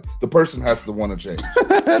nobody. The person has to want to change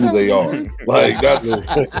who they are. Like that's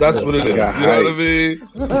what it is. You know what I mean?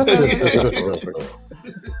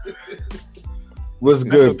 What's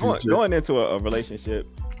good? Going into a relationship,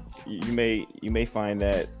 you may find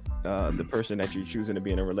that the person that you're choosing to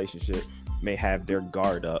be in a relationship may have their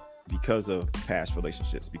guard up because of past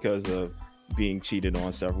relationships, because of being cheated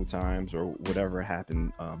on several times or whatever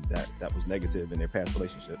happened that was negative in their past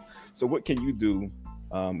relationship. So what can you do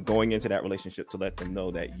going into that relationship to let them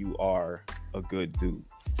know that you are a good dude?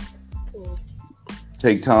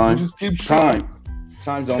 Take time. Just keep time.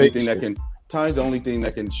 Time's the only thing that can. Time's the only thing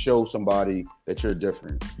that can show somebody that you're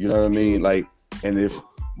different. You know what I mean? Like,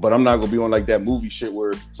 but I'm not gonna be on like that movie shit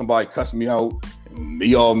where somebody cuss me out and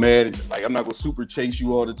me all mad. And, like, I'm not gonna super chase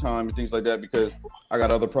you all the time and things like that, because I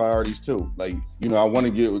got other priorities too. Like, I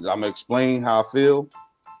want to I'm gonna explain how I feel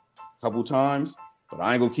a couple times, but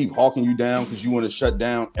I ain't gonna keep hawking you down because you want to shut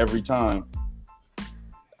down every time.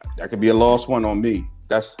 That could be a lost one on me.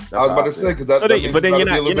 That's I was about to say, because but then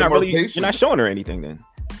you're not showing her anything then.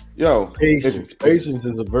 Yo, patience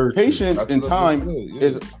is a virtue. Patience and time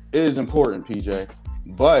is important, PJ.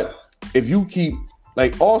 But if you keep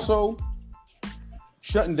also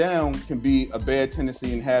shutting down can be a bad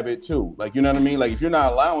tendency and habit too. Like, you know what I mean? Like, if you're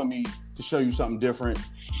not allowing me to show you something different,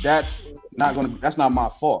 that's not my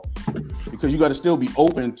fault, because you got to still be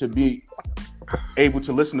open to be able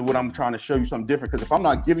to listen to what I'm trying to show you something different. Because if I'm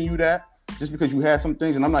not giving you that, just because you have some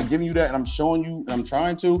things and I'm not giving you that and I'm showing you and I'm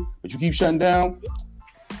trying to, but you keep shutting down,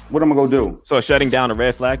 what am I gonna do? So shutting down a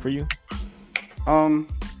red flag for you?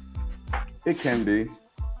 It can be.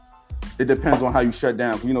 It depends on how you shut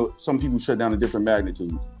down. Some people shut down in different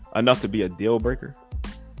magnitudes. Enough to be a deal breaker?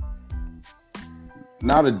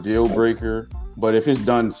 Not a deal breaker, but if it's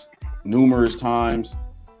done numerous times,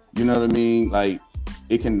 you know what I mean? Like,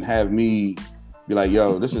 it can have me be like,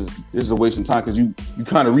 yo, this is a waste of time, because you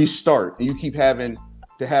kind of restart and you keep having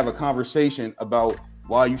to have a conversation about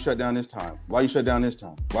why you shut down this time, why you shut down this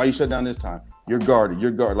time, why you shut down this time. You're guarded,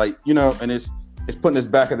 like, and it's putting us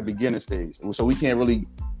back at the beginning stage. So we can't really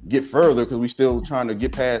get further because we still trying to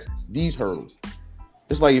get past these hurdles.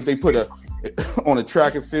 It's like if they put on a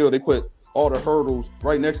track and field, they put all the hurdles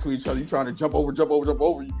right next to each other. You're trying to jump over.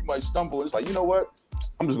 You might stumble. It's like, you know what?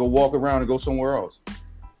 I'm just gonna walk around and go somewhere else.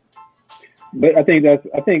 But I think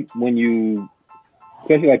when you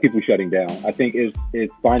especially like people shutting down. I think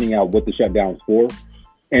it's finding out what the shutdown's for,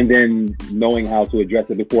 and then knowing how to address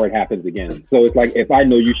it before it happens again. So it's like, if I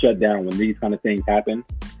know you shut down when these kind of things happen,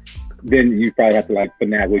 then you probably have to like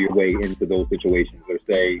finagle your way into those situations, or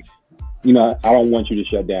say, you know, I don't want you to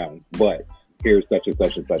shut down, but here's such and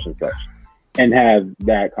such and such and such, and have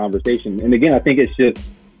that conversation. And again, I think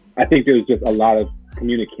there's just a lot of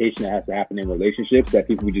communication that has to happen in relationships that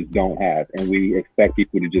people just don't have, and we expect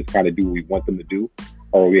people to just kind of do what we want them to do,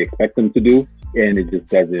 or we expect them to do, and it just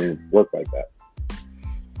doesn't work like that.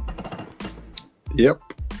 Yep.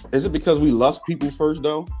 Is it because we lust people first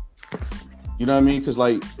though? You know what I mean? Because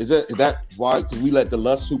like, is that why? Because we let the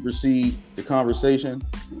lust supersede the conversation.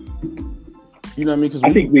 You know what I mean? Because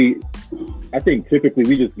I think typically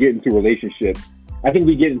we just get into relationships. I think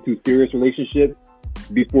we get into serious relationships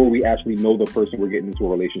before we actually know the person we're getting into a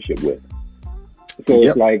relationship with. So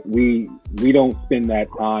it's like we don't spend that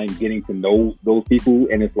time getting to know those people,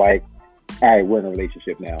 and it's like, all right, we're in a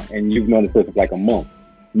relationship now, and you've known this person for like a month.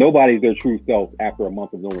 Nobody's their true self after a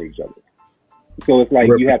month of knowing each other. So it's like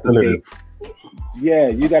you have to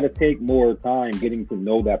you got to take more time getting to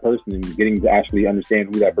know that person and getting to actually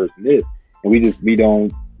understand who that person is. And we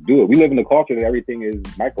don't do it. We live in a culture that everything is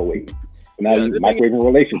microwave. So now you microwave a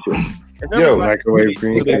relationship. Yo, microwave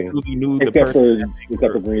green tea. Except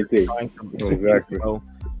for green tea. Exactly.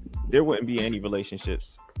 There wouldn't be any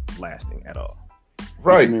relationships lasting at all.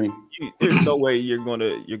 Right. There's no way you're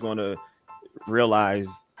gonna realize,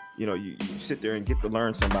 you know, you sit there and get to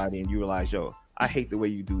learn somebody and you realize, yo, I hate the way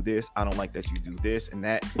you do this. I don't like that you do this and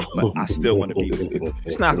that, but I still want to be with you.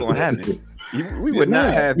 It's not going to happen. We would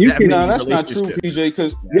not have that many that's not true, PJ,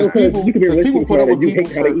 because people put up with people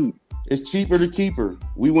for it's cheaper to keep her.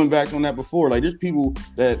 We went back on that before. Like, there's people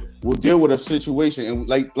that will deal with a situation, and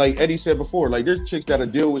like Eddie said before, like, there's chicks that'll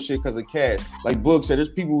deal with shit because of cash. Like Boog said, there's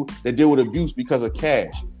people that deal with abuse because of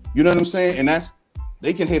cash. You know what I'm saying? And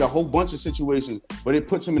they can hate a whole bunch of situations, but it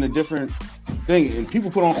puts them in a different thing. And people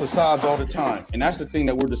put on facades all the time. And that's the thing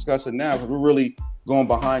that we're discussing now, because we're really going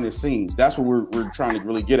behind the scenes. That's what we're trying to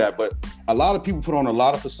really get at. But a lot of people put on a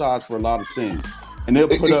lot of facades for a lot of things. And they'll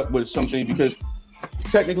put up with something because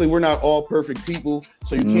technically we're not all perfect people.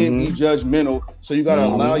 So you can't be judgmental. So you got to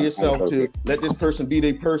allow yourself to let this person be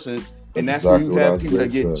their person. And that's where you have people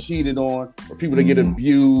that get cheated on, or people that get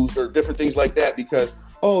abused, or different things like that, because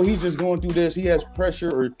oh, he's just going through this. He has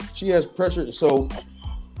pressure, or she has pressure. So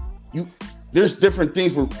there's different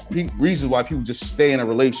things for reasons why people just stay in a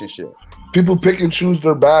relationship. People pick and choose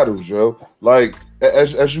their battles, yo. Like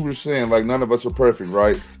as you were saying, like, none of us are perfect,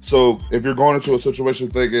 right? So if you're going into a situation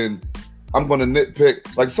thinking, I'm going to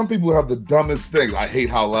nitpick, like, some people have the dumbest thing. I hate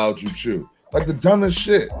how loud you chew. Like, the dumbest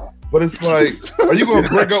shit. But it's like, are you going to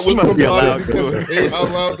break up with somebody because they hate how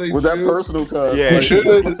loud they chew? Was that personal, cuz? Yeah. You should.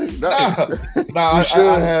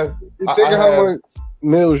 I have. You think of how much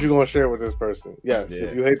meals you're going to share with this person. Yes. Yeah.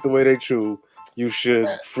 If you hate the way they chew, you should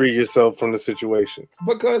free yourself from the situation.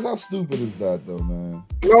 Because how stupid is that, though, man?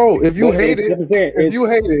 No, if you hate it, you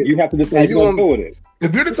have to decide you're going to go with it.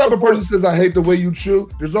 If you're the type of person that says, I hate the way you chew,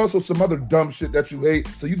 there's also some other dumb shit that you hate,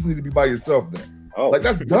 so you just need to be by yourself then. Oh, like,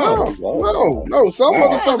 that's dumb. No. Some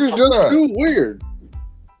motherfuckers just do weird.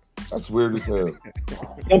 That's weird as hell.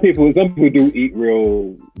 Some people do eat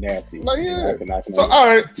real nasty. Like, yeah. So all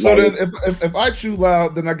right. So then, if I chew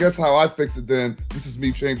loud, then I guess how I fix it. Then this is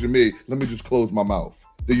me changing me. Let me just close my mouth.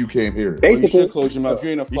 Then you can't hear it. Well, you should close your mouth.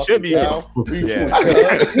 You ain't a fucking cow.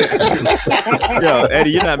 Yo,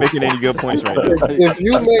 Eddie, you're not making any good points right now. If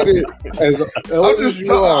you made it as old as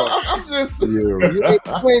you are,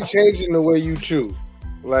 you ain't changing the way you chew.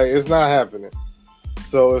 Like, it's not happening.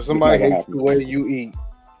 So if somebody hates the way you eat,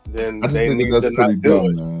 then they need to not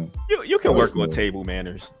do it. You can work on table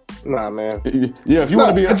manners. Nah, man. Yeah, if you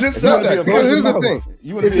want to be, I just said that. Here's the thing: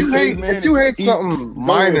 if you hate something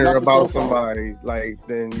minor about so somebody, like,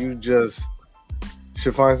 then you just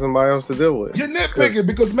should find somebody else to deal with. You're nitpicking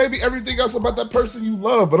because maybe everything else about that person you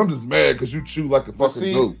love, but I'm just mad because you chew like a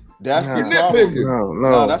fucking goat. That's the nitpicking.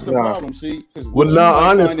 No, that's the problem. See, because what you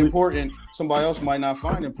might find important, somebody else might not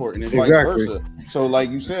find important, and vice versa. So,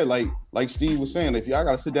 like you said, like Steve was saying, if I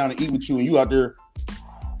got to sit down and eat with you, and you out there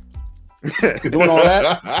doing all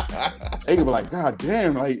that, they could be like, God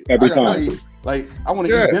damn, like every time. I want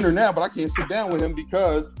to eat dinner now, but I can't sit down with him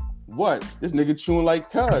because what? This nigga chewing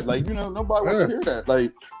like cud. Like, you know, nobody wants to hear that.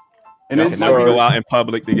 Like, and then go out in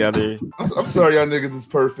public together. I'm sorry, y'all niggas is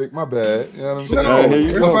perfect. My bad. You know what I'm saying?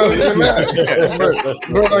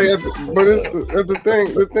 But it's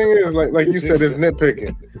the thing is, like you said, it's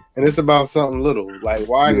nitpicking, and it's about something little. Like,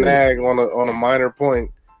 why nag on a minor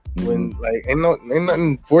point when like ain't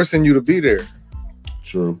nothing forcing you to be there.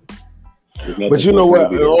 True. But you know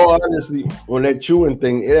what? In all honesty, on that chewing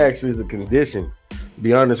thing, it actually is a condition. To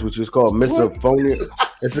be honest with you, it's called misophonia.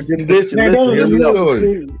 It's a condition.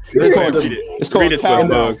 It's called cow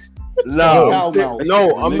mouth.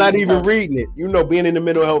 No, I'm not even reading it. You know, being in the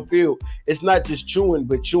mental health field, it's not just chewing,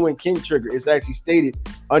 but chewing can trigger. It's actually stated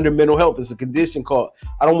under mental health. It's a condition called,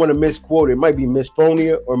 I don't want to misquote it. It might be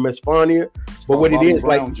misphonia or misphonia, but what it is,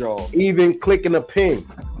 like even clicking a pen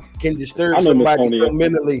can disturb somebody so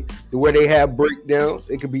mentally to where they have breakdowns.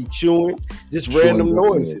 It could be chewing, just random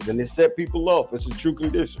noises, and it set people off. It's a true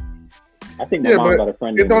condition. I think my mom got a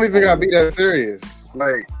friend. It don't even gotta be that serious.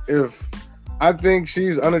 Like if I think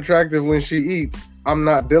she's unattractive when she eats, I'm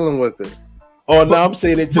not dealing with her. Oh no, I'm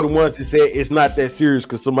saying it to the ones that say it's not that serious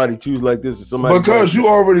because somebody choose like this or somebody. Because you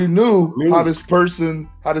already knew how this person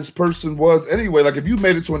was anyway. Like if you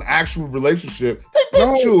made it to an actual relationship, they've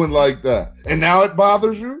been chewing like that, and now it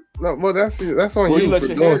bothers you. No, well that's on you let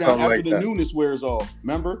your hair down after the newness wears off.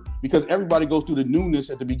 Remember, because everybody goes through the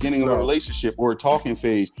newness at the beginning of a relationship or a talking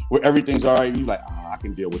phase where everything's all right. You're like, I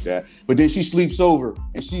can deal with that. But then she sleeps over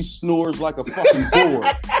and she snores like a fucking boar.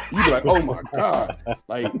 You be like, oh my god,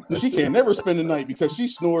 like she can't never spend the night because she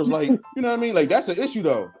snores like, you know what I mean? Like that's an issue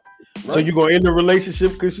though. Right? So you gonna end the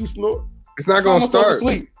relationship because she snores? It's not gonna start.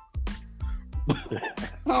 Sleep. How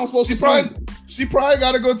am I supposed to sleep? She probably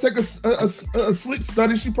got to go take a sleep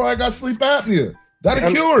study. She probably got sleep apnea.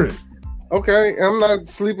 That'll cure it. Okay, I'm not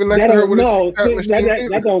sleeping next to her with a CPAP machine.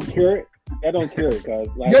 That don't cure it. That don't cure it, cause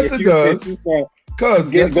like, yes, it does.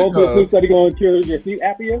 Cause go to a sleep study, going to cure your sleep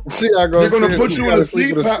apnea. They're gonna put you in a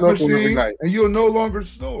CPAP machine, and you'll no longer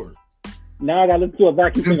snore. Now I gotta listen to a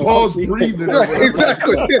vacuum cleaner. Pause breathing.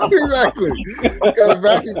 Exactly. Got a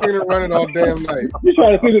vacuum cleaner running all damn night. You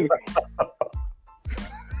trying to see this?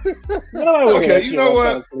 Okay, you know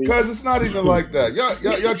what? Because it's not even like that.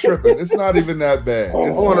 Y'all tripping. It's not even that bad. I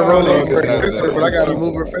want to roll on her, but I got to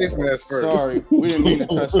move her face mask first. Sorry, we didn't mean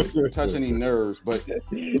to touch any nerves, but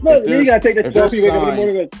you gotta take the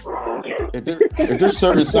selfie. If there's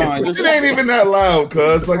certain signs, it ain't even that loud.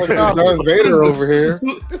 Cause like stop, Darth Vader over here.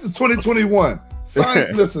 This is 2021.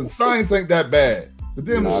 Listen, science ain't that bad. The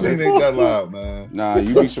damn machine ain't that loud, man. Nah,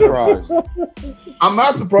 you be surprised. I'm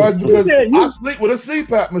not surprised because I sleep with a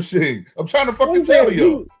CPAP machine. I'm trying to fucking tell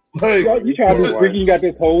you. Like, you trying to freaking got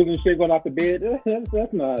this hose and shit going off the bed.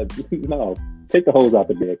 That's not no. Take the hose out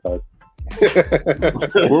the bed, cuz.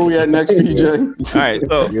 Where we at next, PJ? All right,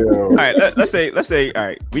 so all right, let's say all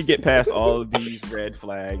right, we get past all of these red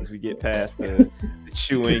flags, we get past the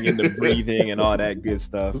chewing and the breathing and all that good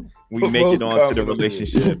stuff. We make it on to the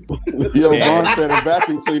relationship. Yo, Vaughn said a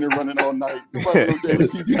vacuum cleaner running all night. You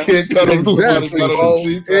can't cut them exactly.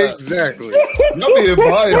 Y'all being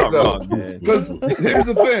biased though. Because here's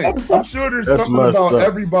the thing. I'm sure there's something about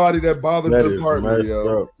everybody that bothers their partner,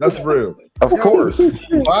 yo. That's real. Of course.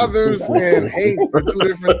 Bothers and hate are two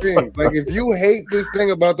different things. Like if you hate this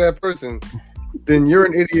thing about that person, then you're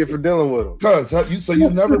an idiot for dealing with them. Cause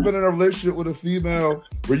you've never been in a relationship with a female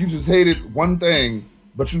where you just hated one thing,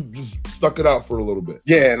 but you just stuck it out for a little bit.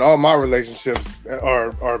 Yeah, and all my relationships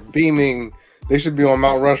are beaming. They should be on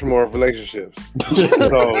Mount Rushmore of relationships. So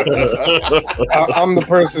I'm the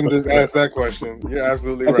person to ask that question. You're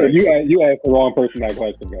absolutely right. You asked the wrong person that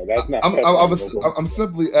question, bro. That's not. I'm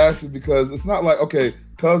simply asking because it's not like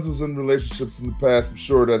cuz was in relationships in the past. I'm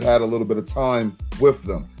sure that had a little bit of time with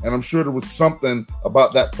them, and I'm sure there was something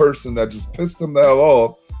about that person that just pissed them the hell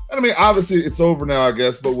off. And I mean, obviously it's over now, I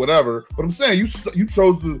guess, but whatever. But I'm saying you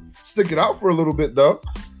chose to stick it out for a little bit, though.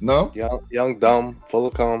 No, young, dumb, full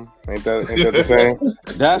of cum. Ain't that the same?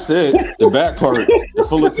 That's it. The back part, the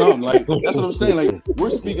full of cum. Like that's what I'm saying. Like we're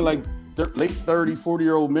speaking like late 30,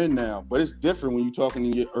 40-year-old men now, but it's different when you're talking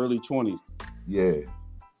in your early 20s. Yeah.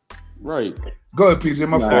 Right. Go ahead, PJ.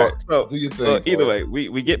 My fault. Right. So, do your thing. So either way,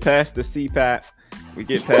 we get past the CPAP. We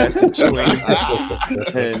get past the chewing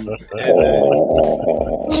and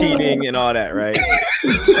cheating and all that, right?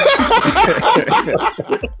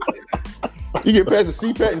 You get past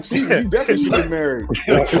the CPAP and cheating, you definitely should get married.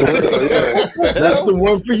 That's the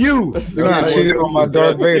one for you. You're not cheating on my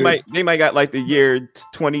Darth Vader. They might got like the year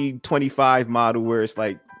 2025 model where it's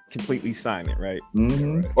like completely silent, right?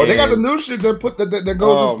 Mm-hmm. Or they got the new shit that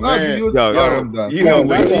goes inside you. You know,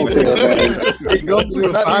 it goes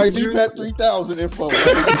inside you. CPAP 3000 info.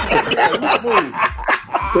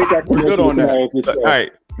 We're good on that. All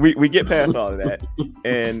right. We get past all of that,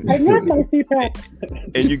 and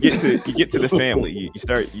you get to the family.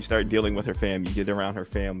 You start dealing with her family. You get around her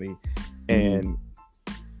family, and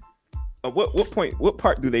what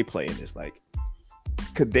part do they play in this? Like,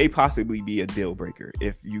 could they possibly be a deal breaker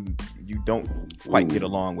if you don't quite get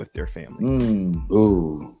along with their family?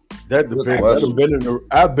 Ooh, That depends.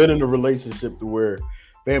 I've been in a relationship to where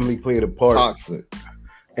family played a part. Toxic.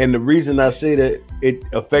 And the reason I say that it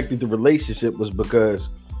affected the relationship was because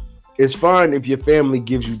it's fine if your family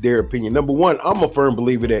gives you their opinion. Number one, I'm a firm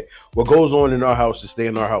believer that what goes on in our house should stay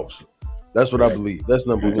in our house. That's what I believe. That's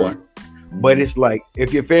number one. But it's like,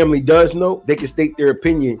 if your family does know, they can state their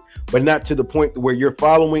opinion, but not to the point where you're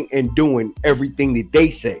following and doing everything that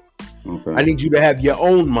they say. Okay. I need you to have your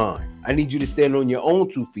own mind. I need you to stand on your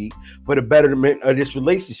own 2 feet for the betterment of this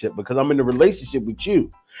relationship, because I'm in a relationship with you.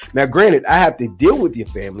 Now, granted, I have to deal with your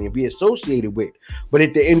family and be associated with, but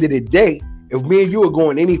at the end of the day, if me and you are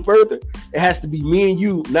going any further, it has to be me and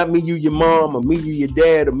you, not me, you, your mom, or me, you, your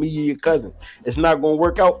dad, or me, you, your cousin. It's not going to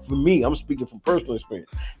work out for me. I'm speaking from personal experience.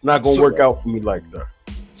 It's not going to work out for me like that.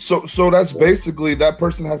 So that's basically, that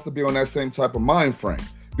person has to be on that same type of mind frame,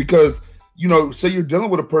 because, you know, say you're dealing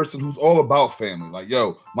with a person who's all about family, like,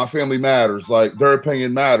 yo, my family matters, like their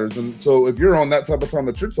opinion matters. And so if you're on that type of time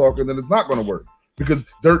that you're talking, then it's not going to work, because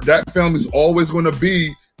that family's always going to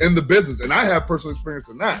be in the business. And I have personal experience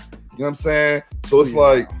in that. You know what I'm saying? So it's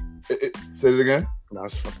like, say it again. No, I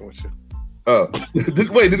was fucking with you.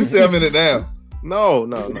 Did you say I'm in it now? No.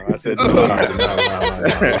 I said no.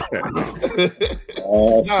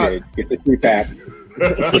 Get the 3-pack.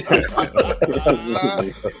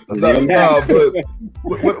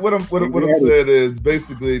 But what I'm saying is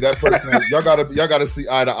basically that person, y'all gotta see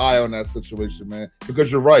eye to eye on that situation, man.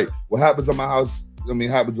 Because you're right. What happens in my house,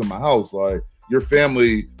 happens in my house. Like, your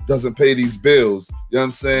family doesn't pay these bills. You know what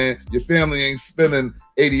I'm saying? Your family ain't spending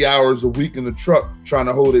 80 hours a week in the truck trying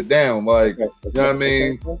to hold it down. Like, you know what I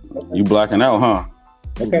mean? You blacking out, huh?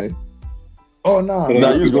 Okay. Oh, no.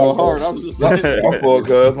 No, you was going hard. I was just like, my fault,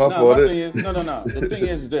 cuz. My fault. No. The thing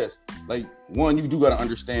is this. Like, one, you do got to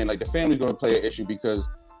understand, like, the family's going to play an issue because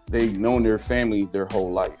they've known their family their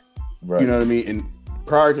whole life. Right. You know what I mean? And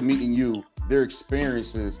prior to meeting you, their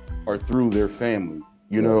experiences are through their family.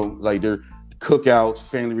 You know, like their cookouts,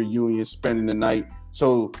 family reunions, spending the night.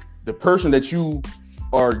 So the person that you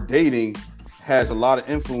are dating has a lot of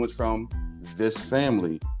influence from this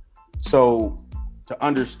family. So to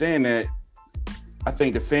understand that, I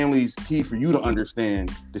think the family's key for you to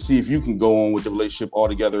understand, to see if you can go on with the relationship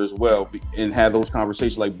altogether as well, and have those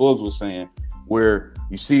conversations like Bugs was saying, where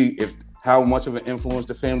you see if how much of an influence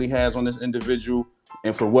the family has on this individual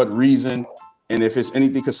and for what reason, and if it's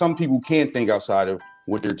anything, because some people can't think outside of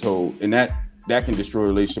what they're told, and that can destroy a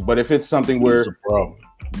relationship. But if it's something where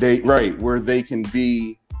where they can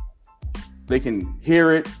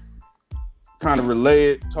hear it, kind of relay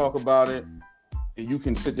it, talk about it, and you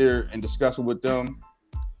can sit there and discuss it with them,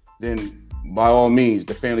 then by all means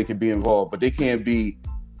the family can be involved. But they can't be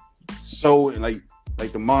so like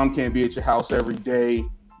the mom can't be at your house every day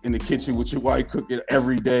in the kitchen with your wife cooking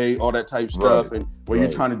every day, all that type of stuff, and where you're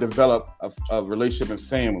trying to develop a relationship and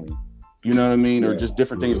family, you know what I mean, or just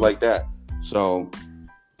different things like that. So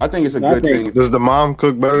I think it's a good thing. Does the mom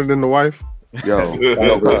cook better than the wife? Cause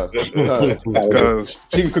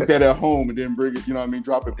she can cook that at home and then bring it, you know what I mean,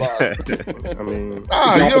 drop it by. I mean,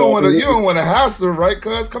 you don't want to hassle, right?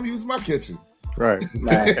 Cuz come use my kitchen. Right.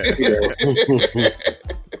 I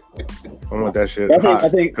want that shit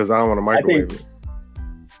hot because I don't want to microwave it.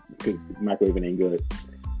 Because microwaving ain't good.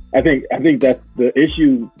 I think that's the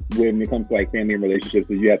issue when it comes to like family and relationships,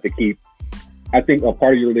 is you have to keep, I think a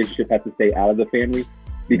part of your relationship has to stay out of the family,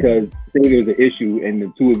 because say there's an issue and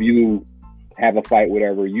the two of you have a fight,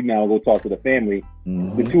 whatever, you now go talk to the family.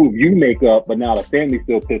 The two of you make up, but now the family's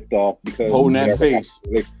still pissed off because holding that face.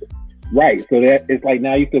 Right. So that it's like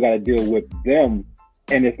now you still got to deal with them,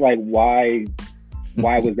 and it's like why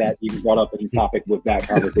was that even brought up in the topic with that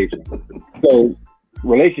conversation? So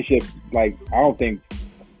relationships, like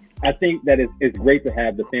I think that it's great to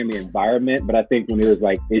have the family environment, but I think when there's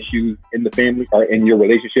like issues in the family or in your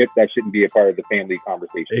relationship, that shouldn't be a part of the family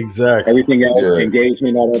conversation. Exactly. Everything else,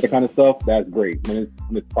 engagement, all that other kind of stuff, that's great. When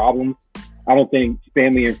it's problems, I don't think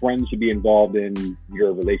family and friends should be involved in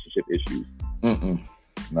your relationship issues.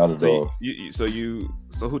 Not at all. So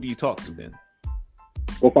who do you talk to then?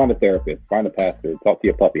 Go find a therapist, find a pastor, talk to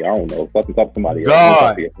your puppy. I don't know. Talk to somebody else.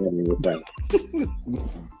 God.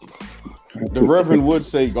 The Reverend would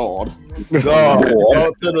say God. God.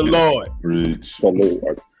 Talk to the Lord. Preach. The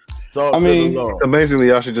Lord. Talk to the Lord. So basically,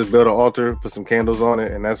 y'all should just build an altar, put some candles on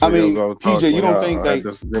it, and that's where you'll go talk. PJ, you don't think like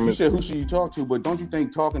you said who should you talk to, but don't you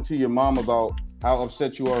think talking to your mom about how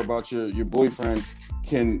upset you are about your boyfriend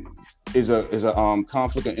is a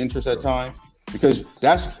conflict of interest at times? Because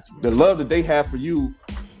that's the love that they have for you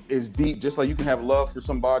is deep, just like you can have love for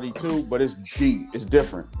somebody too, but it's deep, it's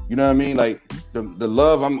different. You know what I mean? Like the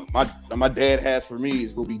love my dad has for me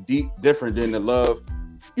is gonna be different than the love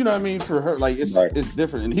You know what I mean? For her, like it's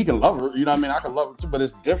different, and he can love her. You know what I mean? I can love her too, but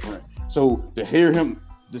it's different. So to hear him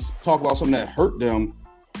just talk about something that hurt them,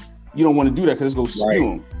 you don't want to do that because it's gonna skew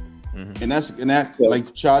them. Mm-hmm. And that's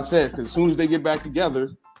like Chad said, because as soon as they get back together,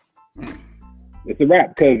 it's a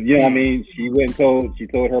wrap. Because you know what I mean? She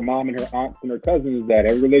told her mom and her aunts and her cousins that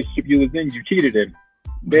every relationship you was in, you cheated in.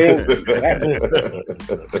 They'll the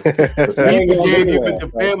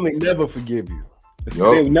family never forgive you.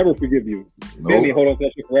 They'll never forgive you. Family hold on to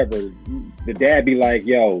that shit forever. The dad be like,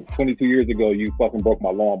 "Yo, 22 years ago, you fucking broke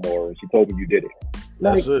my lawnmower," and she told me you did it.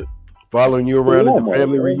 That's it. Following you around at the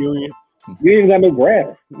family reunion. You ain't got no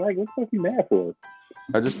grass. Like, what the fuck you mad for?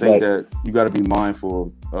 I just think that you got to be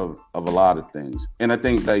mindful of a lot of things, and I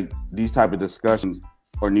think like these type of discussions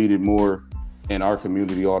are needed more in our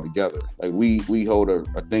community altogether. Like we hold a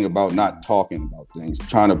thing about not talking about things,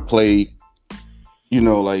 trying to play,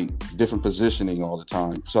 like different positioning all the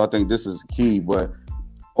time. So I think this is key. But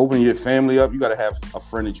opening your family up, you got to have a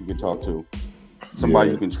friend that you can talk to,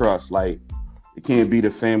 somebody you can trust. Like it can't be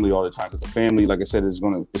the family all the time, because the family, like I said, it's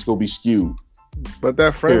gonna be skewed. But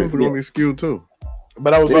that friend is gonna be skewed too.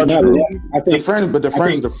 But I was about the friend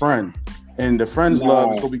is the friend, and the friend's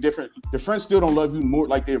love is gonna be different. The friends still don't love you more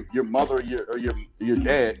like your mother or your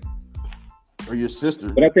dad or your sister.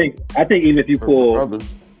 But I think even if you pull,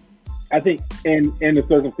 I think in the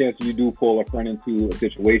circumstance you do pull a friend into a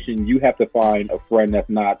situation, you have to find a friend that's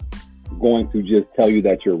not going to just tell you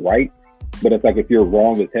that you're right. But it's like if you're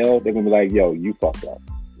wrong as hell, they're gonna be like, "Yo, you fucked up.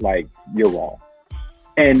 Like you're wrong."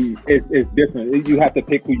 And it's different. You have to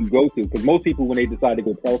pick who you go to, because most people, when they decide to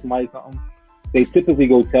go tell somebody something, they typically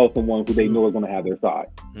go tell someone who they know is going to have their side,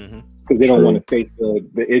 because they don't want to face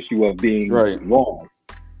the issue of being wrong.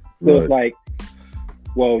 So it's like,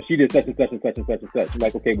 well, she did such and such and such and such and such. You're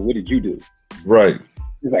like, okay, but what did you do? Right.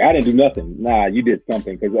 It's like, I didn't do nothing. Nah, you did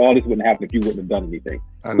something, because all this wouldn't happen if you wouldn't have done anything.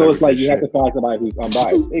 So it's like you have to find somebody who's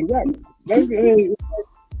unbiased. Exactly.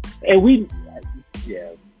 And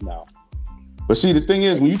no. But see, the thing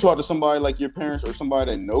is, when you talk to somebody like your parents or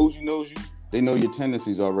somebody that knows you, they know your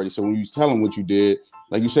tendencies already. So when you tell them what you did,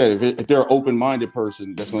 like you said, if they're an open-minded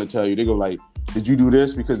person, that's going to tell you, they go like, did you do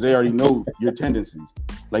this? Because they already know your tendencies.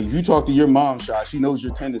 Like if you talk to your mom, Shot, she knows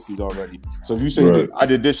your tendencies already. So if you say, I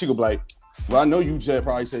did this, she go like, well, I know you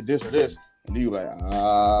probably said this or this. And then you like,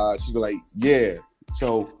 she go like, yeah.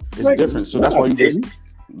 So it's different. So that's why you just...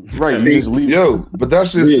 Right, you just leave. But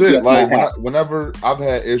that's just it. Like whenever I've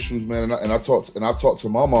had issues, man, and I talked to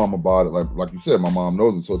my mom about it. Like you said, my mom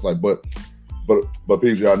knows it. So it's like, but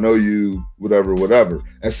PJ, I know you, whatever.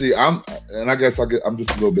 And see, I guess I'm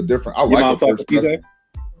just a little bit different. I like a person.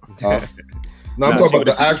 No, I'm talking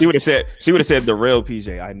about the actual. She would have said the real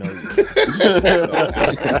PJ. I know you.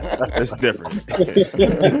 That's different.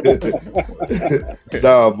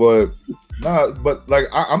 But like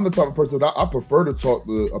I'm the type of person that I prefer to talk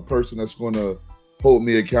to a person that's going to hold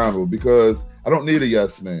me accountable, because I don't need a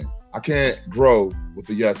yes man. I can't grow with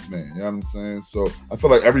a yes man. You know what I'm saying? So I feel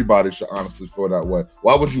like everybody should honestly feel that way.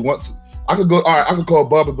 Why would you want to? I could call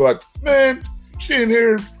Bubba and be like, man, she in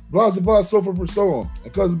here, blah, blah, blah, so forth and so on.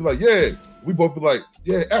 And cousin be like, yeah. We both be like,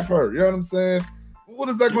 yeah, F her. You know what I'm saying? What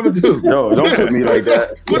is that going to do? No, don't put me like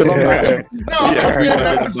that. No,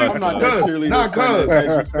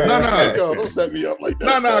 don't set me up like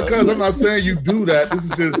that. No, cuz I'm not saying you do that.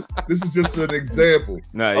 This is just an example.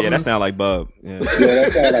 That sound like Bub. Yeah,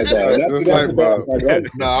 that sound like Bub. Just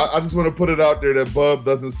like Bub. I just want to put it out there that Bub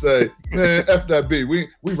doesn't say, man, F that B. We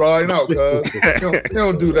riding out, cuz. You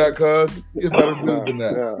don't do that, cuz. You're better dude than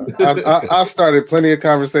that. Yeah. I've started plenty of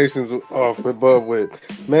conversations off with Bub with,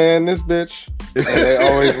 man, this bitch. And they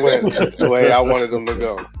always went the way I wanted them to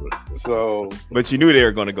go. So, but you knew they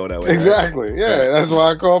were going to go that way. Exactly. Right? Yeah, that's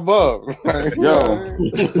why I call Bub. Yo,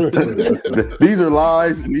 these are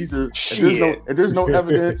lies, and these are. If there's no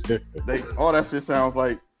evidence, all that shit sounds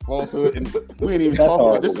like falsehood, and we ain't even talking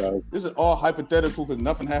about this. This is all hypothetical because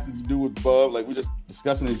nothing happened to do with Bub. Like we're just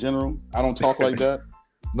discussing in general. I don't talk like that.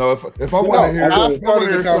 No, if I want to hear,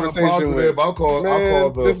 something positive, I'll call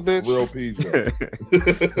the bitch. Real PJ.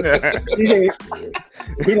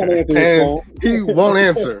 He won't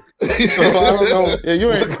answer. So I don't know. Yeah,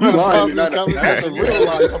 you ain't lying. That's a real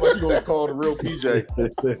lie. How about you gonna call the real PJ?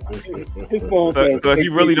 So if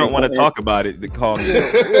you really don't want to talk about it, then call me.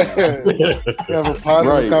 Have a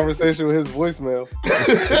positive conversation with his voicemail.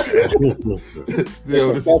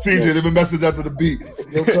 Yo, this is PJ. They've been messaging after the beat.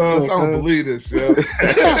 Yo, cuz, I don't believe this, yo.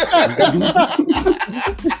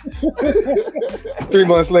 3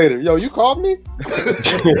 months later, yo, you called me? I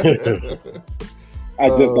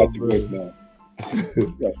just got your voicemail.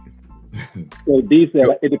 So D said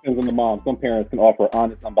it depends on the mom. Some parents can offer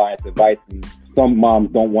honest, unbiased advice, and some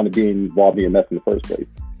moms don't want to be involved in a mess in the first place.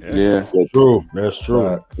 Yeah. That's true. That's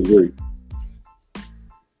true. Agree.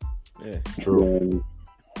 Yeah. True. And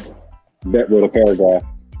that wrote a paragraph.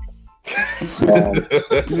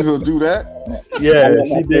 You gonna do that? Yeah,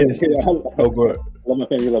 she did. Oh, good. I love my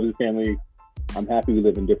family, love his family. I'm happy we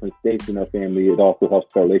live in different states in our family. It also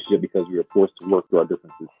helps our relationship because we are forced to work through our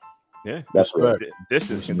differences. Yeah, that's right.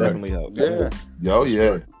 Distance can definitely help. Yeah. Yo,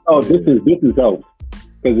 yeah. Oh, this is helps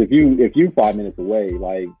because if you 5 minutes away,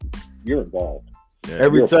 like you're involved. Yeah.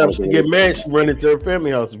 Every time she get mad, she run into her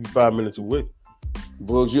family house if you're 5 minutes away.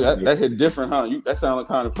 Bulls, that hit different, huh? That sounded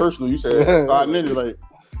kind of personal. You said 5 minutes, like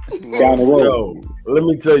down the road. Yo, let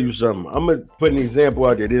me tell you something. I'm gonna put an example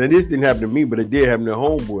out there. And this didn't happen to me, but it did happen to a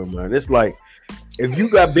homeboy, man. It's like if you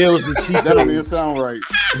got bills that she that don't even sound right.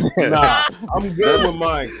 Nah, I'm good with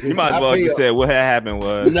mine. You might as well just say what had happened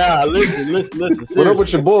was. Nah, listen. What up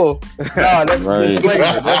with your bull? Nah, that's a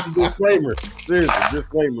disclaimer. That's a disclaimer. Seriously,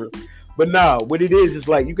 disclaimer. But nah, what it is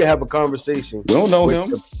like you can have a conversation. We don't know with him.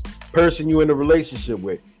 The person you in a relationship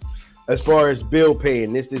with, as far as bill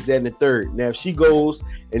paying, this, that, and the third. Now, if she goes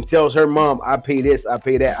and tells her mom, I pay this, I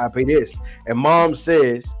pay that, I pay this, and mom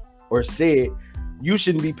says or said, you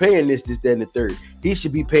shouldn't be paying this, that, and the third. He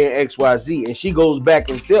should be paying X, Y, Z. And she goes back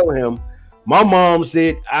and tell him, my mom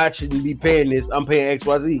said I shouldn't be paying this. I'm paying X,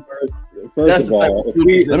 Y, Z. First of all, let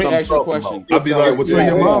me ask you a question. I'll be like, well, tell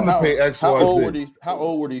your mom to pay X, how Y, Z. How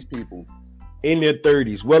old were these people? In their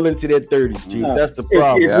 30s, well into their 30s, Chief. That's the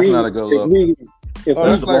problem. That's not a good look.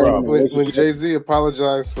 That's like when Jay-Z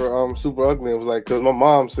apologized for Super Ugly. It was like, because my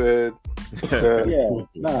mom said that.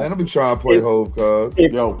 Man, I'll be trying to play Hove, cuz.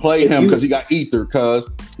 Yo, play him because he got ether, cuz.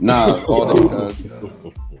 Nah, all that,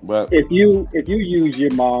 cuz. But if you use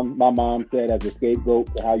your mom, my mom said, as a scapegoat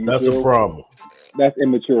for how you feel, that's a problem. That's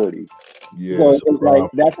immaturity. Yeah. So it's like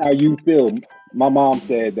that's how you feel. My mom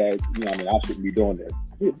said that, I shouldn't be doing this.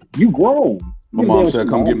 You grown. My mom said,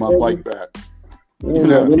 come get my bike back. Go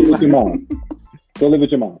live with your mom. Go live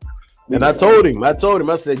with your mom. And I told him,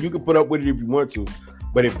 I said, you can put up with it if you want to.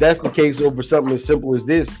 But if that's the case over something as simple as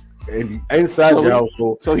this, and inside your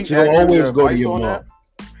household, so he she'll always go to your mom.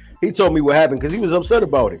 He told me what happened because he was upset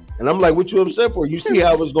about it. And I'm like, what you upset for? You see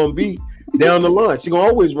how it's going to be down the line. She's going to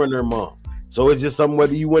always run her mom. So it's just something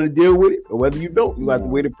whether you want to deal with it or whether you don't. You have to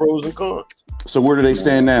weigh the pros and cons. So where do they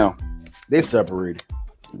stand now? They separated.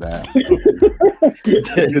 Nah.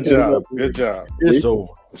 Good job. Good job. It's over.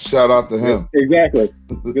 Shout out to him. Exactly.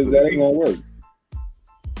 Because that ain't gonna work.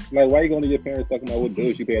 Like, why are you going to your parents talking about what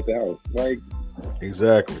bills you pay at the house? Like,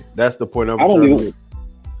 exactly. That's the point. I don't even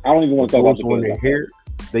want to talk about the one in here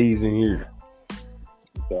stays in here.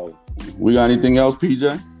 So, we got anything else,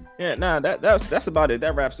 PJ? Yeah, that's about it.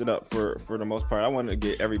 That wraps it up for the most part. I wanted to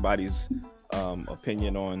get everybody's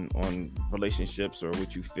opinion on relationships or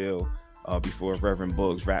what you feel before Reverend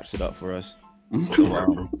Buggs wraps it up for us. So,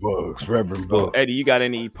 Reverend Buggs. Eddie, you got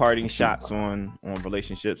any parting shots on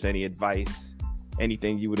relationships? Any advice?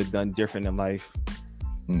 Anything you would have done different in life?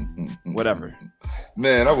 Whatever.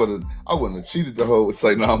 Man, I wouldn't have cheated the whole. It's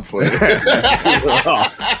like, no, I'm playing.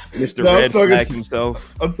 Mr. Red Flag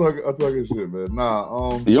himself. I'm talking shit, man.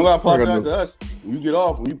 Nah, you don't gotta apologize to us. When you get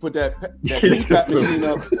off, when you put that CPAP machine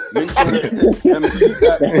up, make sure that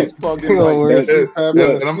CPAP is plugged in like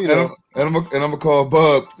that. And I'm gonna call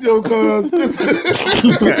Bub. Yo, cuz.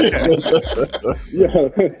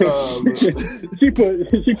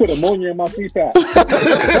 She put ammonia in my CPAP.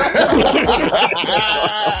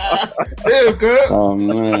 Yeah, cuz. Oh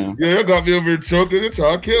man. Yeah, you got me over here choking and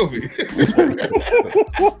trying to kill me.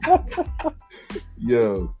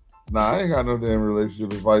 Yo, I ain't got no damn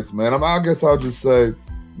relationship advice, man. I guess I'll just say,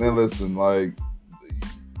 man, listen, like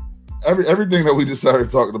everything that we just started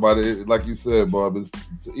talking about, it, like you said, Bob, is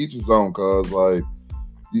to each his own. Cause like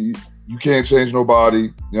you can't change nobody.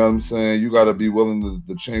 You know what I'm saying? You got to be willing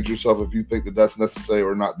to change yourself if you think that that's necessary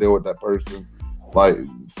or not deal with that person. Like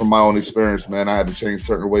from my own experience, man, I had to change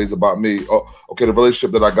certain ways about me. Oh, okay, the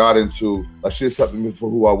relationship that I got into, like she accepted me for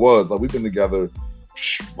who I was. Like we've been together,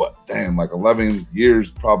 like 11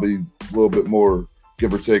 years, probably a little bit more,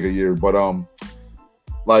 give or take a year. But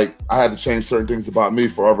like I had to change certain things about me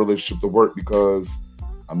for our relationship to work because,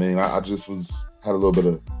 I just had a little bit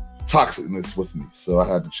of toxicness with me, so I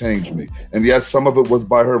had to change me. And yes, some of it was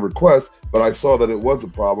by her request, but I saw that it was a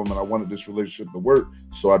problem, and I wanted this relationship to work.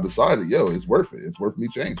 So I decided, it's worth it. It's worth me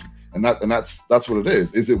changing, and that's what it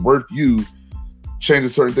is. Is it worth you changing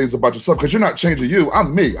certain things about yourself? Because you're not changing you.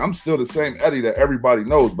 I'm me. I'm still the same Eddie that everybody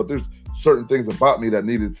knows, but there's certain things about me that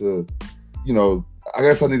needed to, I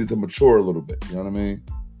guess I needed to mature a little bit. You know what I mean?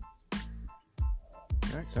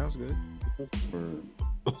 All right, sounds good.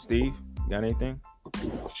 Steve, got anything?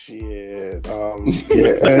 Shit.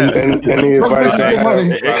 And any advice I have,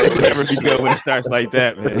 it would never be good when it starts like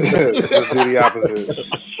that, man. Just do the opposite.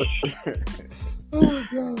 Oh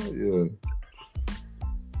God, yeah.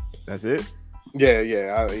 That's it. Yeah.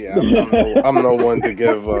 I'm no one to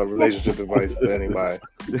give relationship advice to anybody.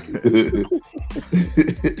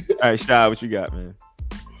 All right, Shai, what you got, man?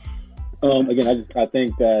 Again, I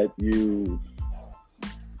think that you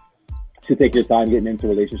should take your time getting into a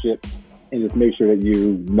relationship and just make sure that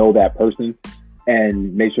you know that person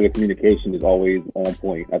and make sure the communication is always on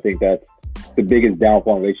point. I think that's the biggest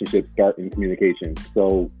downfall in relationships, start in communication.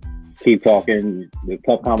 So keep talking. There's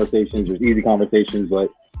tough conversations, there's easy conversations, but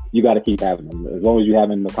you got to keep having them. As long as you're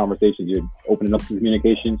having the conversations, you're opening up to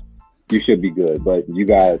communication, you should be good. But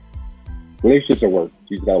relationships are work.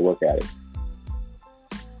 You just got to work at it.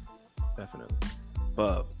 Definitely.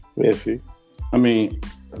 Bob. Yeah, see. I mean,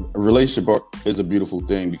 a relationship is a beautiful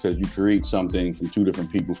thing because you create something from two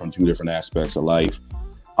different people from two different aspects of life.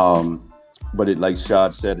 But it, like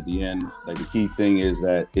Shad said at the end, like the key thing is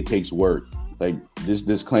that it takes work. Like this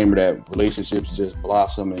disclaimer that relationships just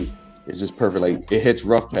blossom and it's just perfect. Like it hits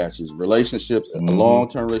rough patches. Relationships, a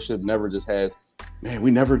long-term relationship never just has, man,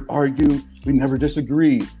 we never argue, we never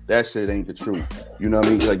disagree. That shit ain't the truth. You know what I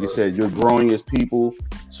mean? Like you said, you're growing as people.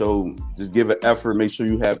 So just give it effort, make sure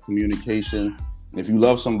you have communication. And if you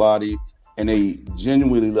love somebody and they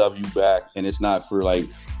genuinely love you back and it's not for like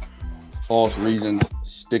false reasons,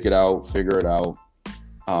 stick it out, figure it out.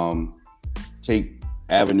 Take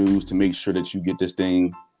avenues to make sure that you get this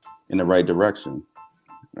thing in the right direction.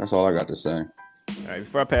 That's all I got to say. All right,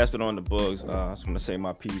 before I pass it on to Bugs, I just want to say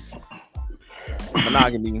my piece.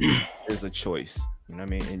 Monogamy is a choice. You know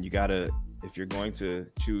what I mean? And you gotta, if you're going to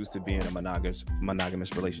choose to be in a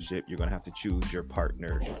monogamous relationship, you're gonna have to choose your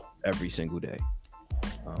partner every single day.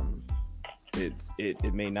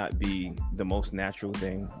 It may not be the most natural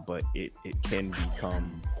thing, but it can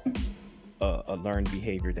become a learned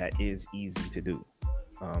behavior that is easy to do.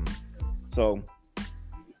 So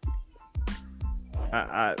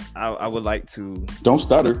I would like to. Don't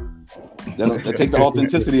stutter. That take the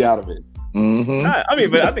authenticity out of it. Mm-hmm. I mean,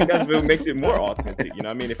 but I think that's what makes it more authentic. You know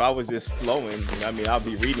what I mean? If I was just flowing, you know what I mean, I'll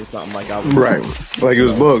be reading something like I was. Right. Like it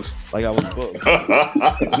was books. Like I was books.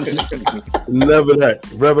 Never that.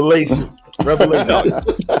 Revelation.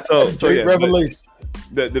 So yeah, revelation.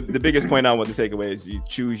 The biggest point I want to take away is you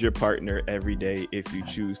choose your partner every day if you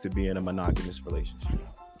choose to be in a monogamous relationship.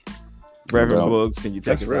 Reverend Bugs, can you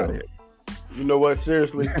take us out of here? You know what?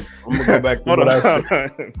 Seriously, I'm gonna go back to what I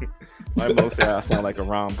said. My mom said I sound like a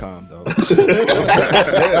rom-com though.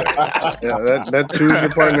 Yeah, that choose your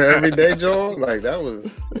partner every day, Joel. Like that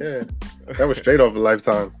was straight off a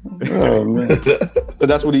Lifetime. Oh man! But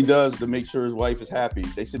that's what he does to make sure his wife is happy.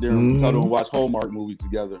 They sit there and cuddle and watch Hallmark movies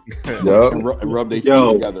together. Yep. And rub their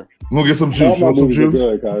feet together. I'm gonna get some juice. Want some juice?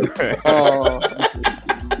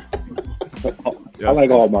 I like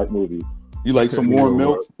Hallmark movies. You like some warm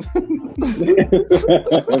milk? All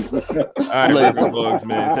right, Bugs,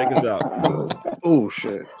 man, take us out. Oh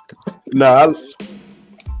shit!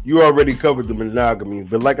 You already covered the monogamy,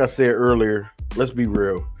 but like I said earlier, let's be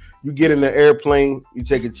real. You get in the airplane, you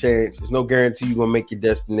take a chance. There's no guarantee you're gonna make your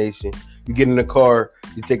destination. You get in the car,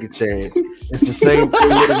 you take a chance. It's the same thing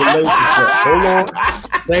with a relationship. Hold on.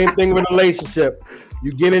 Same thing with a relationship.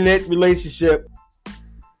 You get in that relationship.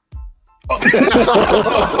 What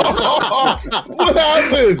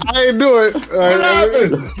happened? I didn't do it. What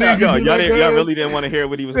happened? See, y'all really didn't want to hear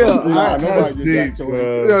what he was going to say. Nobody did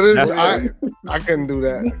that. I couldn't do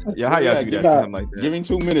that. Yeah, how y'all do that? Like that? Give him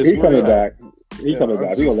 2 minutes. He's coming back. He's coming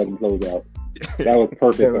back. We're gonna let him close out. That was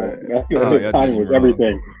perfect. His timing was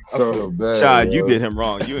everything. So bad. Shad, you did him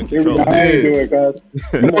wrong. You in control. I didn't do it, guys.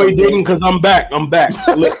 No, he didn't, because I'm back.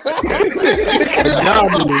 Look.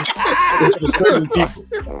 It's for certain people.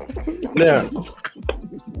 Now,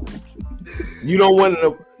 you don't want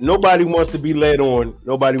to. Nobody wants to be led on.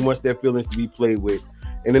 Nobody wants their feelings to be played with.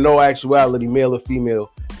 And in all actuality, male or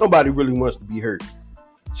female, nobody really wants to be hurt.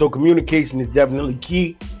 So communication is definitely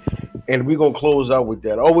key. And we're going to close out with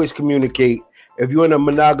that. Always communicate. If you're in a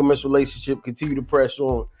monogamous relationship, continue to press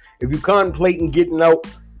on. If you're contemplating getting out,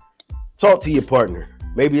 talk to your partner.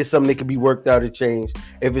 Maybe it's something that can be worked out or changed.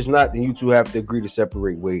 If it's not, then you two have to agree to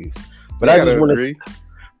separate ways. But I just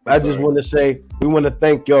want to say, we want to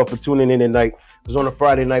thank y'all for tuning in tonight. Because on a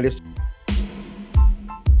Friday night, it's